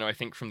hostile journal, I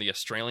think from the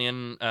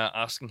Australian,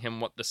 asking him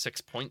what the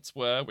 6 points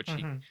were, which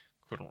he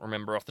couldn't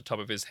remember off the top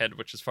of his head,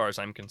 which as far as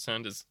I'm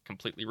concerned is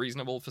completely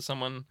reasonable for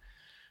someone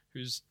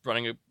who's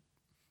running a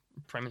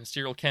prime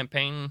ministerial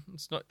campaign.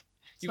 It's not...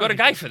 You got a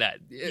guy for that.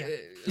 Yeah.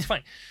 It's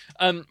fine.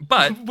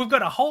 But we've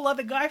got a whole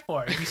other guy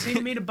for it. Have you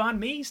seen Me to Bond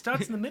Me? He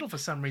starts in the middle for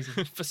some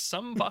reason. For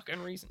some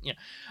fucking reason, yeah.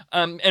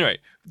 Anyway,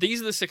 these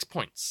are the 6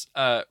 points.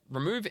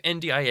 Remove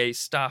NDIA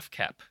staff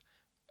cap.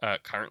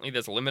 Currently,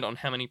 there's a limit on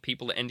how many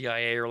people the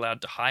NDIA are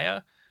allowed to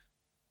hire.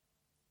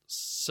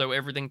 So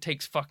everything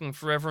takes fucking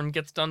forever and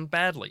gets done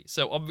badly.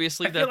 So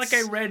obviously I feel like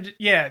I read,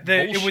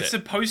 it was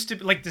supposed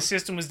to, like, the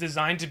system was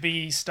designed to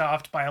be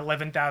staffed by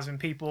 11,000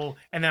 people,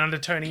 and then under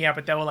turning out,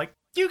 but they were like,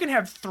 you can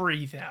have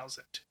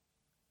 3,000.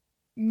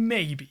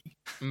 Maybe,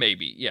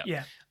 yeah.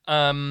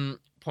 Yeah.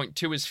 Point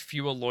 2 is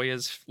fewer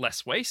lawyers,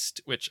 less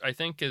waste, which I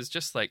think is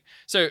just like...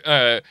 So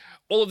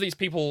all of these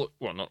people,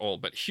 well, not all,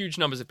 but huge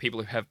numbers of people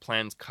who have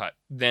plans cut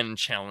then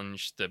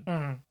challenge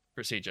the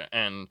procedure.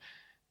 And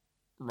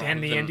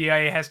then the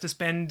NDIA has to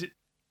spend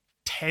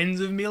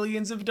tens of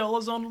millions of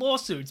dollars on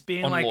lawsuits,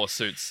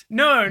 lawsuits.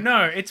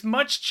 No, it's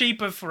much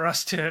cheaper for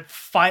us to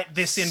fight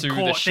this in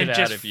court than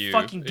just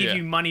fucking give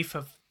you money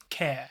for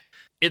care.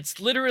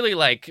 It's literally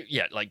like,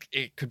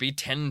 it could be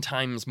 10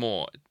 times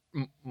more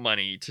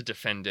money to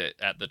defend it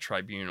at the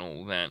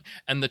tribunal then.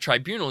 And the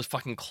tribunal is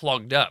fucking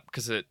clogged up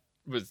because it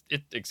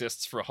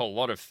exists for a whole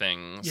lot of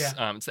things.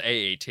 Yeah. It's the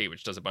AAT,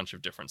 which does a bunch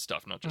of different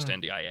stuff, not just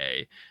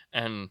NDIA.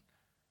 And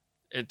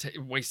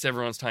it wastes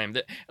everyone's time.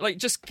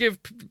 Just give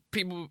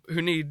people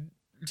who need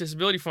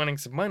disability funding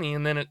some money,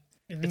 and then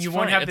you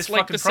won't have this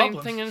fucking problem. It's like the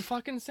same thing in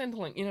fucking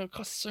Centrelink. It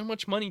costs so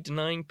much money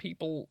denying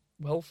people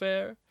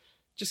welfare.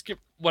 Just give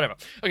whatever.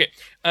 Okay.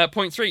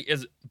 Point 3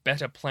 is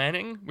better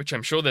planning, which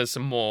I'm sure there's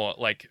some more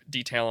like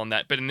detail on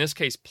that. But in this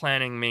case,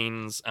 planning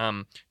means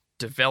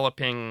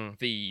developing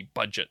the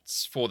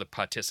budgets for the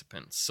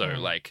participants. So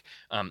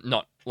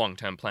not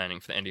long-term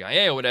planning for the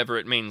NDIA or whatever.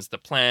 It means the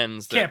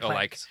plans that are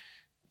like,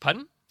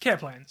 pardon? Care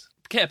plans.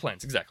 Care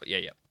plans. Exactly.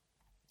 Yeah.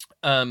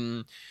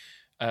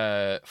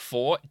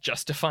 4,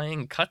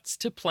 justifying cuts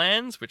to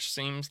plans, which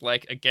seems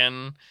like,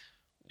 again,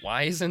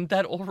 why isn't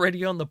that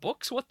already on the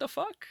books? What the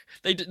fuck?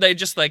 They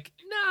just like,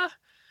 nah.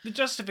 The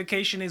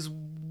justification is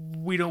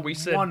we don't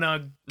want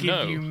to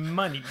give you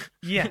money.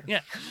 Yeah.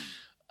 Yeah.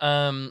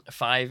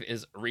 5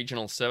 is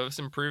regional service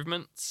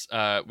improvements,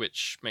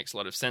 which makes a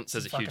lot of sense.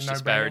 There's a huge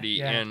disparity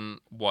in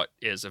what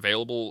is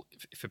available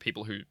for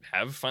people who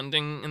have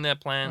funding in their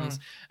plans.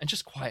 And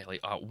just quietly,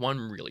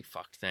 one really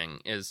fucked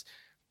thing is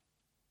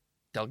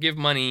they'll give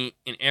money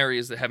in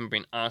areas that haven't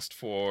been asked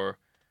for.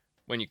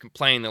 When you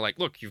complain, they're like,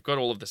 look, you've got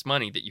all of this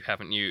money that you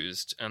haven't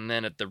used. And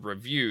then at the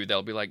review,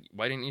 they'll be like,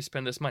 why didn't you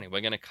spend this money?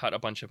 We're going to cut a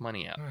bunch of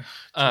money out.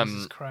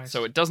 Jesus Christ.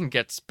 So it doesn't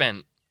get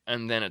spent,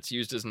 and then it's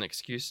used as an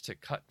excuse to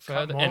cut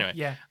further. More? Anyway,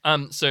 yeah.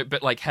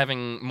 But like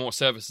having more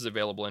services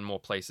available in more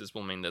places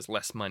will mean there's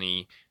less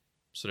money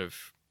sort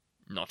of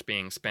not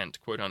being spent,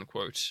 quote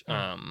unquote,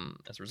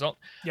 as a result.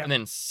 Yeah. And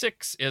then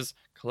 6 is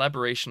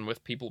collaboration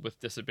with people with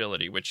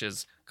disability, which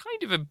is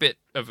kind of a bit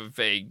of a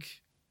vague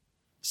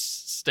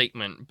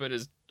statement, but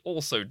is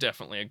also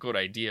definitely a good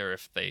idea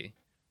if they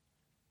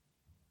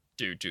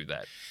do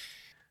that.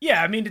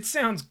 Yeah, I mean, it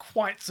sounds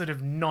quite sort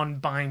of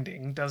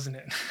non-binding, doesn't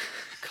it?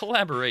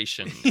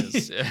 Collaboration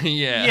is,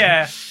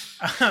 yeah.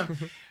 Yeah.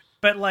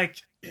 But like,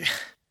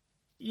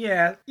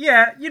 yeah,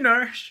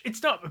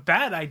 it's not a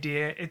bad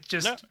idea. It's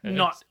just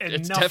not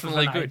enough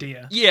definitely of an good.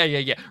 idea.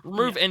 Yeah.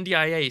 Remove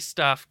NDIA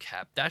staff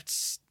cap.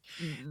 That's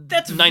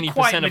 90%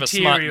 quite of a material.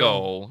 SMART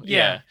goal.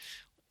 Yeah.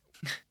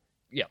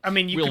 I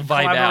mean, you could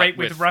collaborate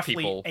with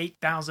roughly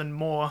 8,000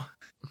 more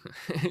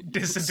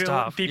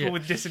people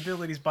with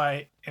disabilities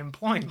by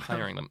employing them.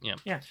 Hiring them, yeah.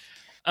 Yeah.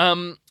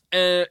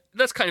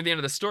 That's kind of the end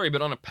of the story,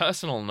 but on a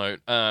personal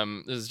note,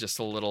 this is just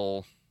a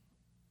little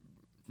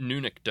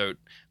noonecdote.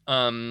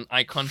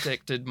 I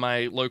contacted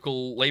my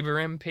local Labour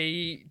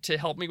MP to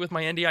help me with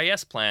my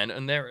NDIS plan,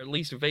 and they're at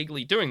least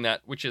vaguely doing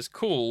that, which is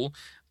cool.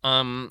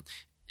 I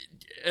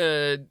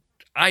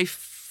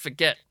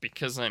forget,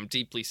 because I'm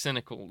deeply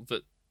cynical,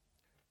 that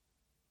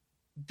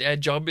their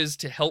job is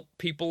to help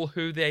people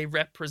who they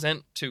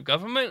represent to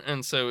government.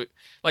 And so,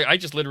 like, I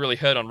just literally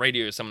heard on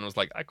radio someone was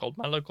like, I called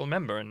my local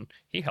member and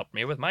he helped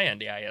me with my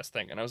NDIS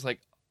thing. And I was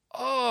like,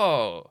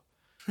 oh,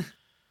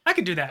 I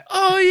could do that.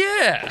 Oh,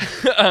 yeah.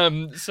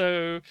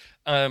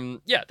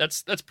 Yeah,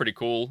 that's pretty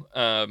cool.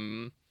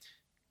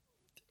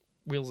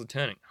 Wheels are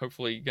turning.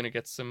 Hopefully you're going to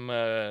get some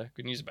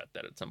good news about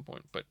that at some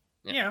point. But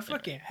yeah,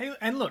 fuck yeah. Hey,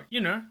 and look,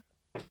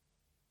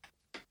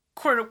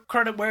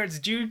 credit where it's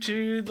due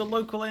to the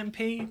local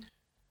MP.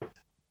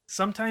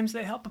 Sometimes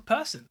they help a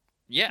person.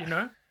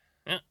 Yeah.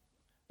 Yeah.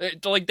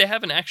 Like, they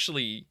haven't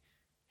actually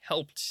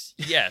helped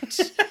yet,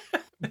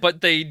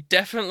 but they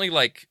definitely,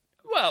 like,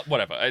 well,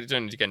 whatever. I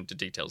don't need to get into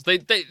details.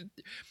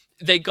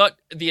 They got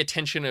the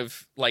attention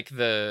of, like,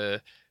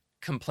 the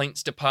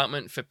complaints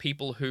department for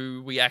people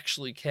who we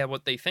actually care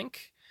what they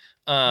think.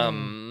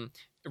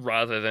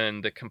 rather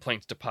than the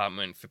complaints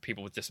department for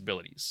people with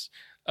disabilities,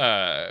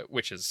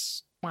 which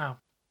is Wow.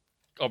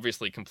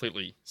 obviously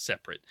completely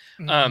separate.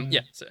 Mhm.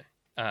 Yeah, so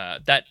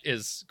that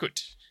is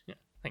good. Yeah,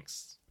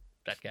 thanks,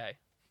 that guy.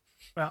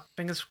 Well,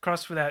 fingers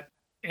crossed for that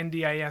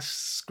NDIS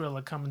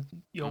Skrilla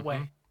coming your Mm-hmm.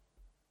 way.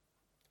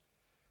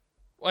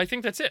 Well, I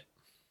think that's it.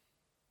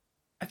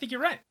 I think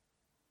you're right.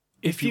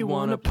 If you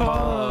want a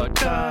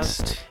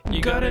podcast,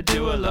 you gotta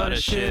do a lot of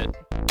shit.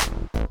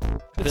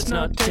 That's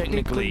not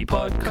technically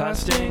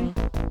podcasting.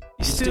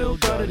 You still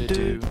gotta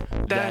do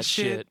that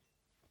shit.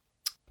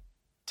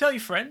 Tell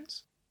your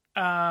friends.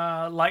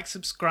 Like,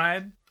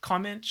 subscribe,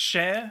 comment,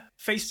 share.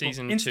 Facebook,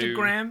 Season 2.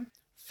 Instagram.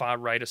 Far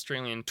right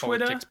Australian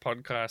Twitter. politics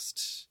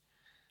podcast.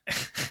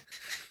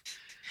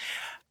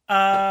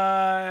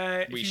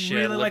 If We you share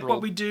really like liberal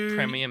what we do,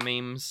 premier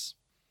memes.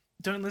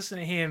 don't listen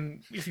to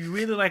him. If you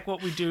really like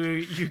what we do,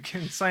 you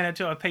can sign up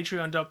to our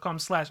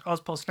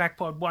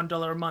patreon.com/OzPolSnackPod.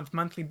 $1 a month,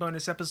 monthly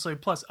bonus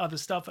episode, plus other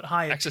stuff at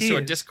higher Access tiers. to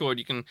our Discord.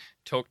 You can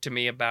talk to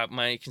me about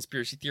my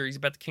conspiracy theories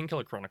about the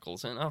Kingkiller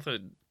Chronicles and other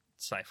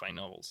sci-fi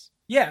novels,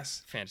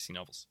 Yes. fantasy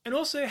novels. And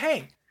also,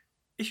 hey,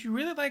 if you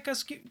really like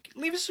us,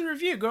 leave us a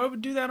review. Go over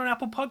and do that on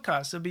Apple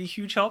Podcasts. It'll be a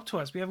huge help to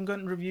us. We haven't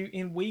gotten a review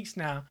in weeks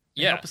now.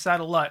 It Yeah. help us out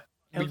a lot.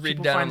 We Helps read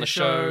people down find on the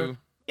show.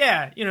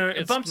 Yeah, you know, it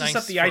It's bumps us nice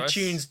up the for us.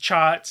 iTunes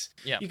charts.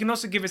 Yeah. You can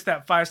also give us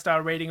that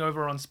 5-star rating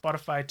over on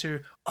Spotify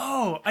too.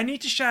 Oh, I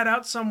need to shout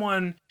out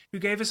someone who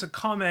gave us a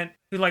comment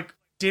who like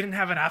didn't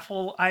have an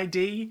Apple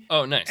ID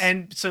Oh, nice.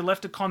 and so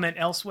left a comment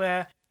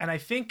elsewhere. And I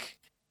think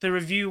the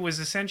review was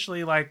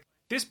essentially like,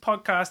 this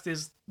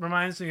podcast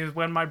reminds me of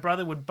when my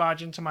brother would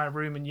barge into my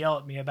room and yell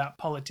at me about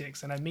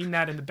politics, and I mean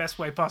that in the best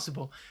way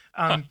possible.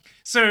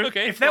 So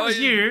Okay, if that well, was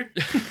you,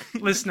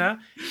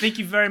 listener, thank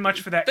you very much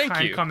for that Thank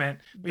kind you.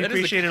 comment. We That is a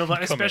appreciate it a lot,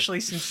 kind comment.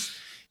 especially since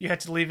you had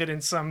to leave it in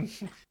some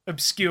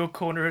obscure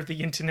corner of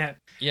the internet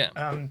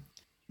yeah.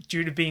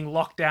 due to being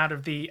locked out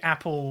of the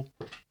Apple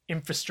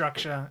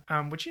infrastructure,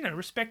 which, you know,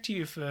 respect to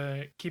you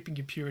for keeping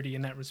your purity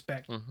in that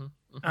respect.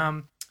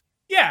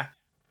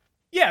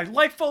 Yeah,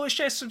 like, follow,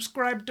 share,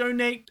 subscribe,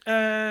 donate.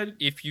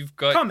 If you've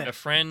got comment. a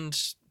friend,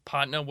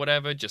 partner,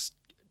 whatever, just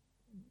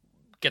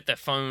get their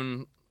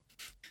phone,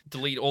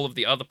 delete all of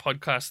the other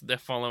podcasts that they're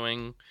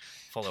following,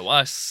 follow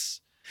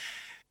us.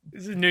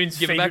 This is Noon's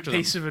Give it back favorite to them.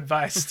 piece of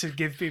advice to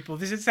give people.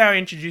 This is how he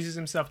introduces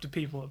himself to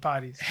people at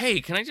parties.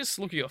 Hey, can I just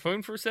look at your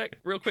phone for a sec,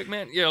 real quick,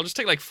 man? Yeah, I'll just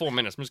take like 4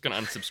 minutes. I'm just going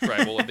to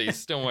unsubscribe all of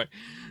these. Don't worry.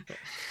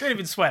 Don't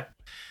even sweat.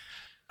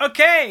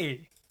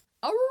 Okay.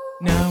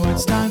 Now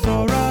it's time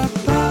for a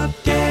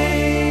update.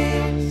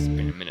 It's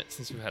been a minute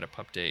since we've had a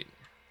pup date.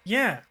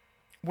 Yeah.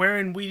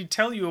 Wherein we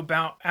tell you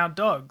about our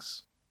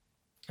dogs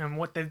and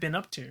what they've been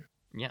up to.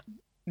 Yeah.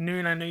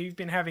 Noon, I know you've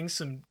been having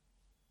some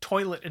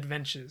toilet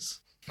adventures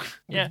with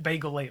Yeah.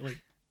 Bagel lately.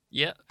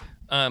 Yeah.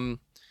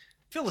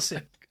 Fill us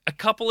in. A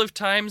couple of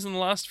times in the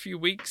last few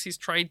weeks, he's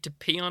tried to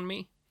pee on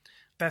me.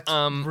 That's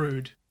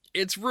rude.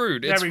 It's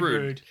rude. It's Very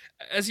rude. rude.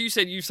 As you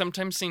said, you've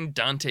sometimes seen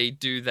Dante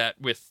do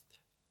that with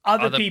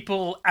Other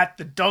people at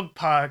the dog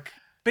park.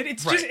 But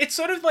it's Right. just, it's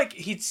sort of like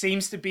he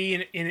seems to be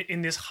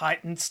in this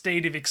heightened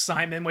state of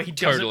excitement where he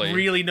doesn't Totally.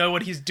 really know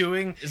what he's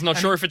doing. is not And-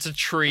 sure if it's a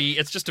tree.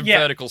 It's just a Yeah.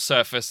 vertical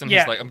surface, and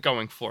Yeah. he's like, I'm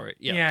going for it.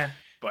 Yeah. Yeah.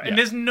 But, Yeah. and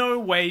there's no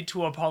way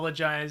to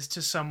apologize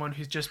to someone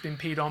who's just been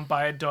peed on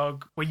by a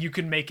dog where you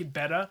can make it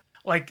better.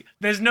 Like,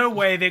 there's no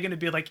way they're going to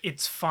be like,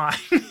 it's fine.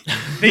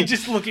 They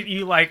just look at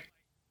you like,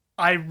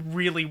 I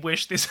really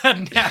wish this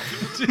hadn't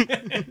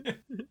happened.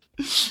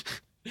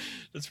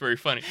 That's very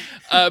funny.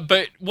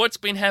 But what's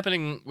been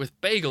happening with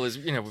Bagel is,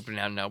 you know, we've been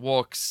out on our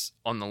walks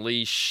on the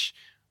leash.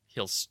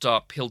 He'll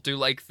stop. He'll do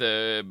like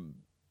the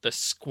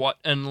squat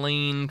and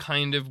lean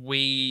kind of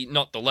wee,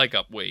 not the leg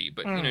up wee,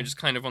 but you know, just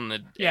kind of on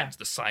the Yeah. edge,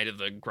 the side of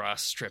the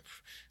grass strip,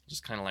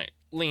 just kind of like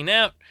lean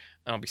out.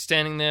 And I'll be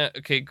standing there.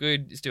 Okay,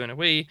 good. He's doing a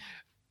wee,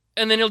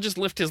 and then he'll just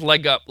lift his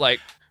leg up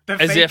like The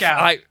as fake if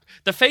out.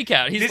 the fake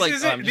out. He's This like,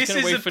 is I'm just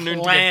gonna wait for Noon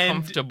to get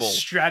comfortable.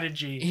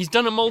 strategy. He's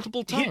done it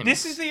multiple times.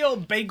 This is the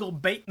old Bagel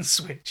bait and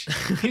switch.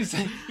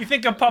 You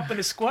think I'm popping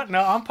a squat? No,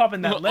 I'm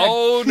popping that leg.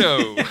 Oh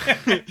no!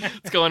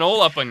 It's going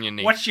all up on your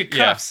knee. Watch your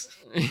Yeah. cuffs.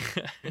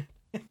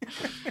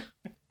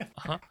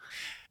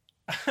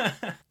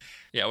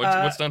 Yeah,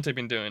 what's Dante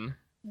been doing?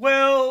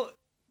 Well,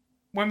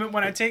 when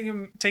I take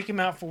him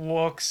out for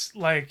walks,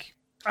 like,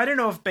 I don't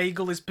know if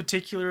Bagel is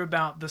particular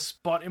about the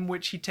spot in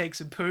which he takes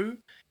a poo,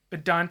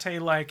 but Dante,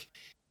 like,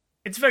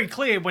 it's very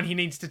clear when he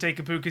needs to take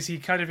a poo because he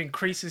kind of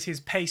increases his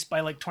pace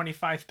by like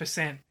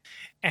 25%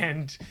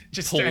 and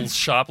just Pulls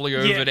sharply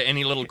over Yeah. to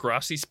any little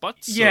grassy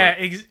spots? Yeah,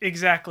 or-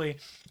 exactly.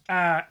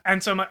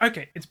 And so I'm like,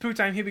 okay, it's poo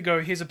time. Here we go.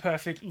 Here's a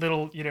perfect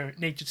little, you know,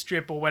 natured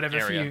strip or whatever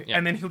for Area, you. yeah.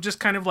 And then he'll just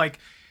kind of like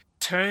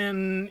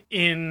turn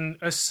in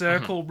a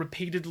circle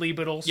repeatedly,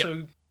 but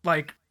also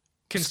like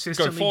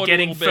consistently forward a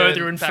getting little bit,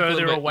 further and back a little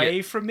further bit, away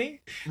yeah. from me.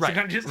 So Right,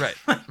 kind of just,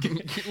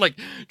 right. Like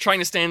trying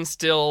to stand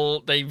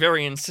still, they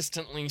very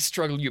insistently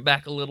struggle you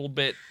back a little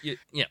bit.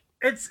 Yeah.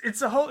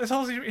 it's a whole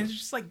it's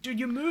just like, dude,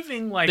 you're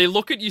moving like They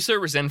look at you so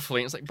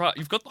resentfully. It's like, bro,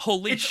 you've got the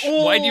whole leash. It's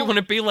all- Why do you want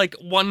to be like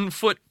 1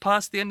 foot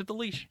past the end of the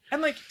leash?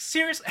 and like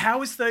seriously,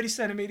 how is 30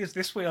 centimeters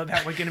this way or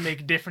that way going to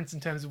make a difference in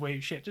terms of where you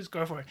shit? Just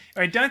go for it.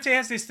 All right, Dante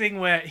has this thing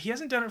where he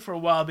hasn't done it for a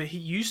while, but he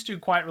used to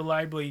quite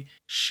reliably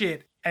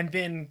shit and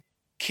then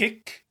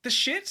kick the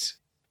shit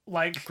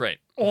like Great.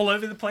 all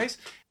over the place,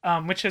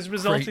 which has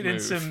resulted in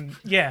move.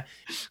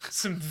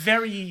 some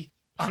very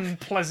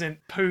unpleasant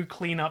poo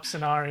cleanup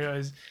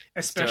scenarios,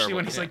 especially terrible,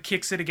 when he's yeah. like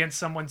kicks it against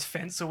someone's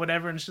fence or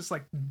whatever, and it's just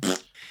like,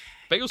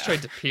 Bagels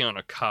tried to pee on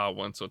a car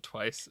once or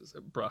twice. It's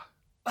like,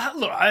 bruh,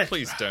 look,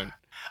 please don't.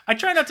 I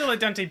try not to let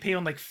Dante pee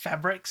on like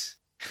fabrics.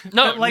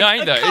 No, But, like,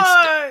 neither. a It's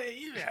car,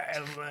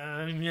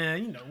 yeah,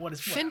 you know what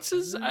is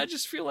fences. I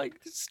just feel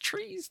like there's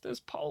trees,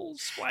 there's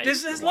poles. Why?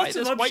 There's why lots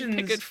of this white options,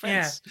 picket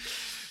fence?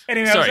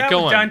 Anyway, Sorry, I was out go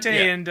with on.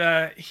 Dante, Yeah.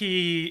 and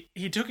he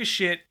took a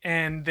shit,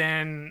 and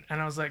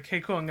I was like,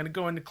 "Hey, cool, I'm gonna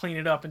go in to clean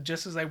it up." And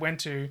just as I went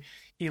to,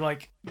 he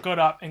like got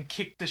up and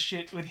kicked the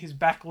shit with his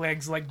back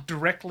legs like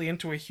directly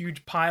into a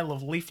huge pile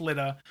of leaf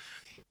litter,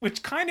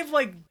 which kind of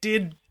like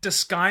did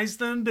disguise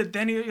them. But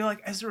then you're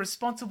like, as a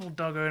responsible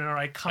dog owner,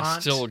 I can't. I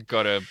still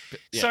gotta.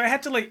 Yeah. So I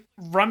had to like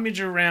rummage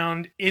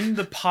around in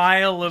the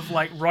pile of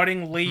like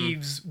rotting Hmm.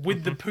 leaves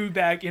with the poo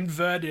bag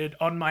inverted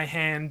on my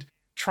hand,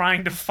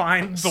 trying to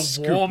find the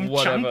Scoop warm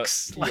whatever.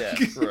 chunks. Like,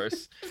 Yeah,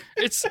 gross.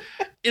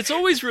 It's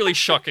always really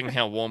shocking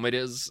how warm it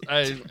is.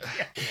 and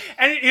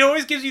it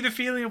always gives you the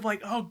feeling of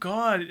like, oh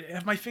god,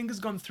 have my fingers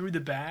gone through the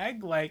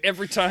bag? Like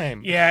Every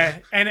time. yeah,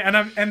 and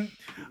I Ugh.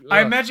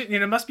 imagine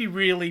it must be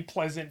really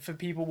pleasant for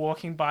people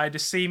walking by to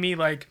see me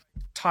like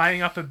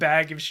tying up a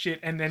bag of shit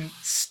and then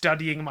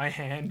studying my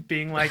hand,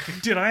 being like,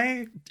 did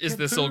I? Is get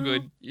this all poo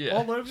good? Yeah.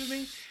 all over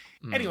me.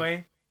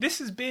 Anyway, this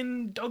has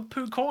been Dog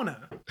Poo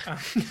Corner.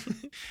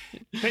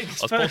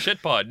 Thanks Paul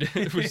Shit Pod.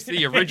 It was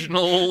the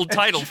original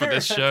title for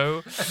this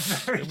show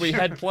we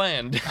had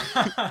planned.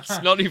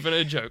 It's not even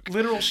a joke.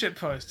 literal shit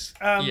posts.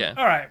 Yeah.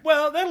 All right.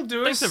 Well, that'll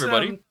do Thanks, us.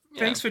 everybody.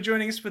 Thanks for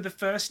joining us for the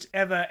first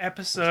ever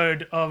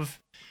episode of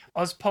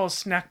Ozpol's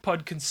Snack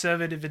Pod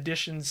Conservative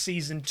Edition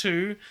Season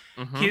 2.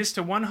 Mm-hmm. Here's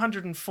to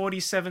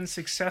 147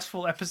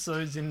 successful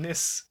episodes in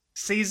this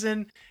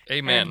season.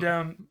 Amen.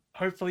 And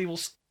hopefully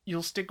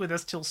you'll stick with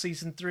us till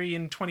Season 3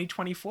 in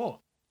 2024.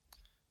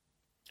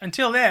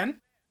 Until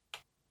then,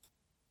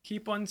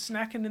 keep on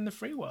snacking in the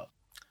free world.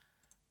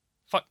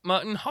 Fuck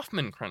Martin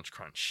Hoffman, crunch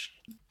crunch.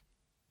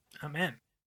 Amen.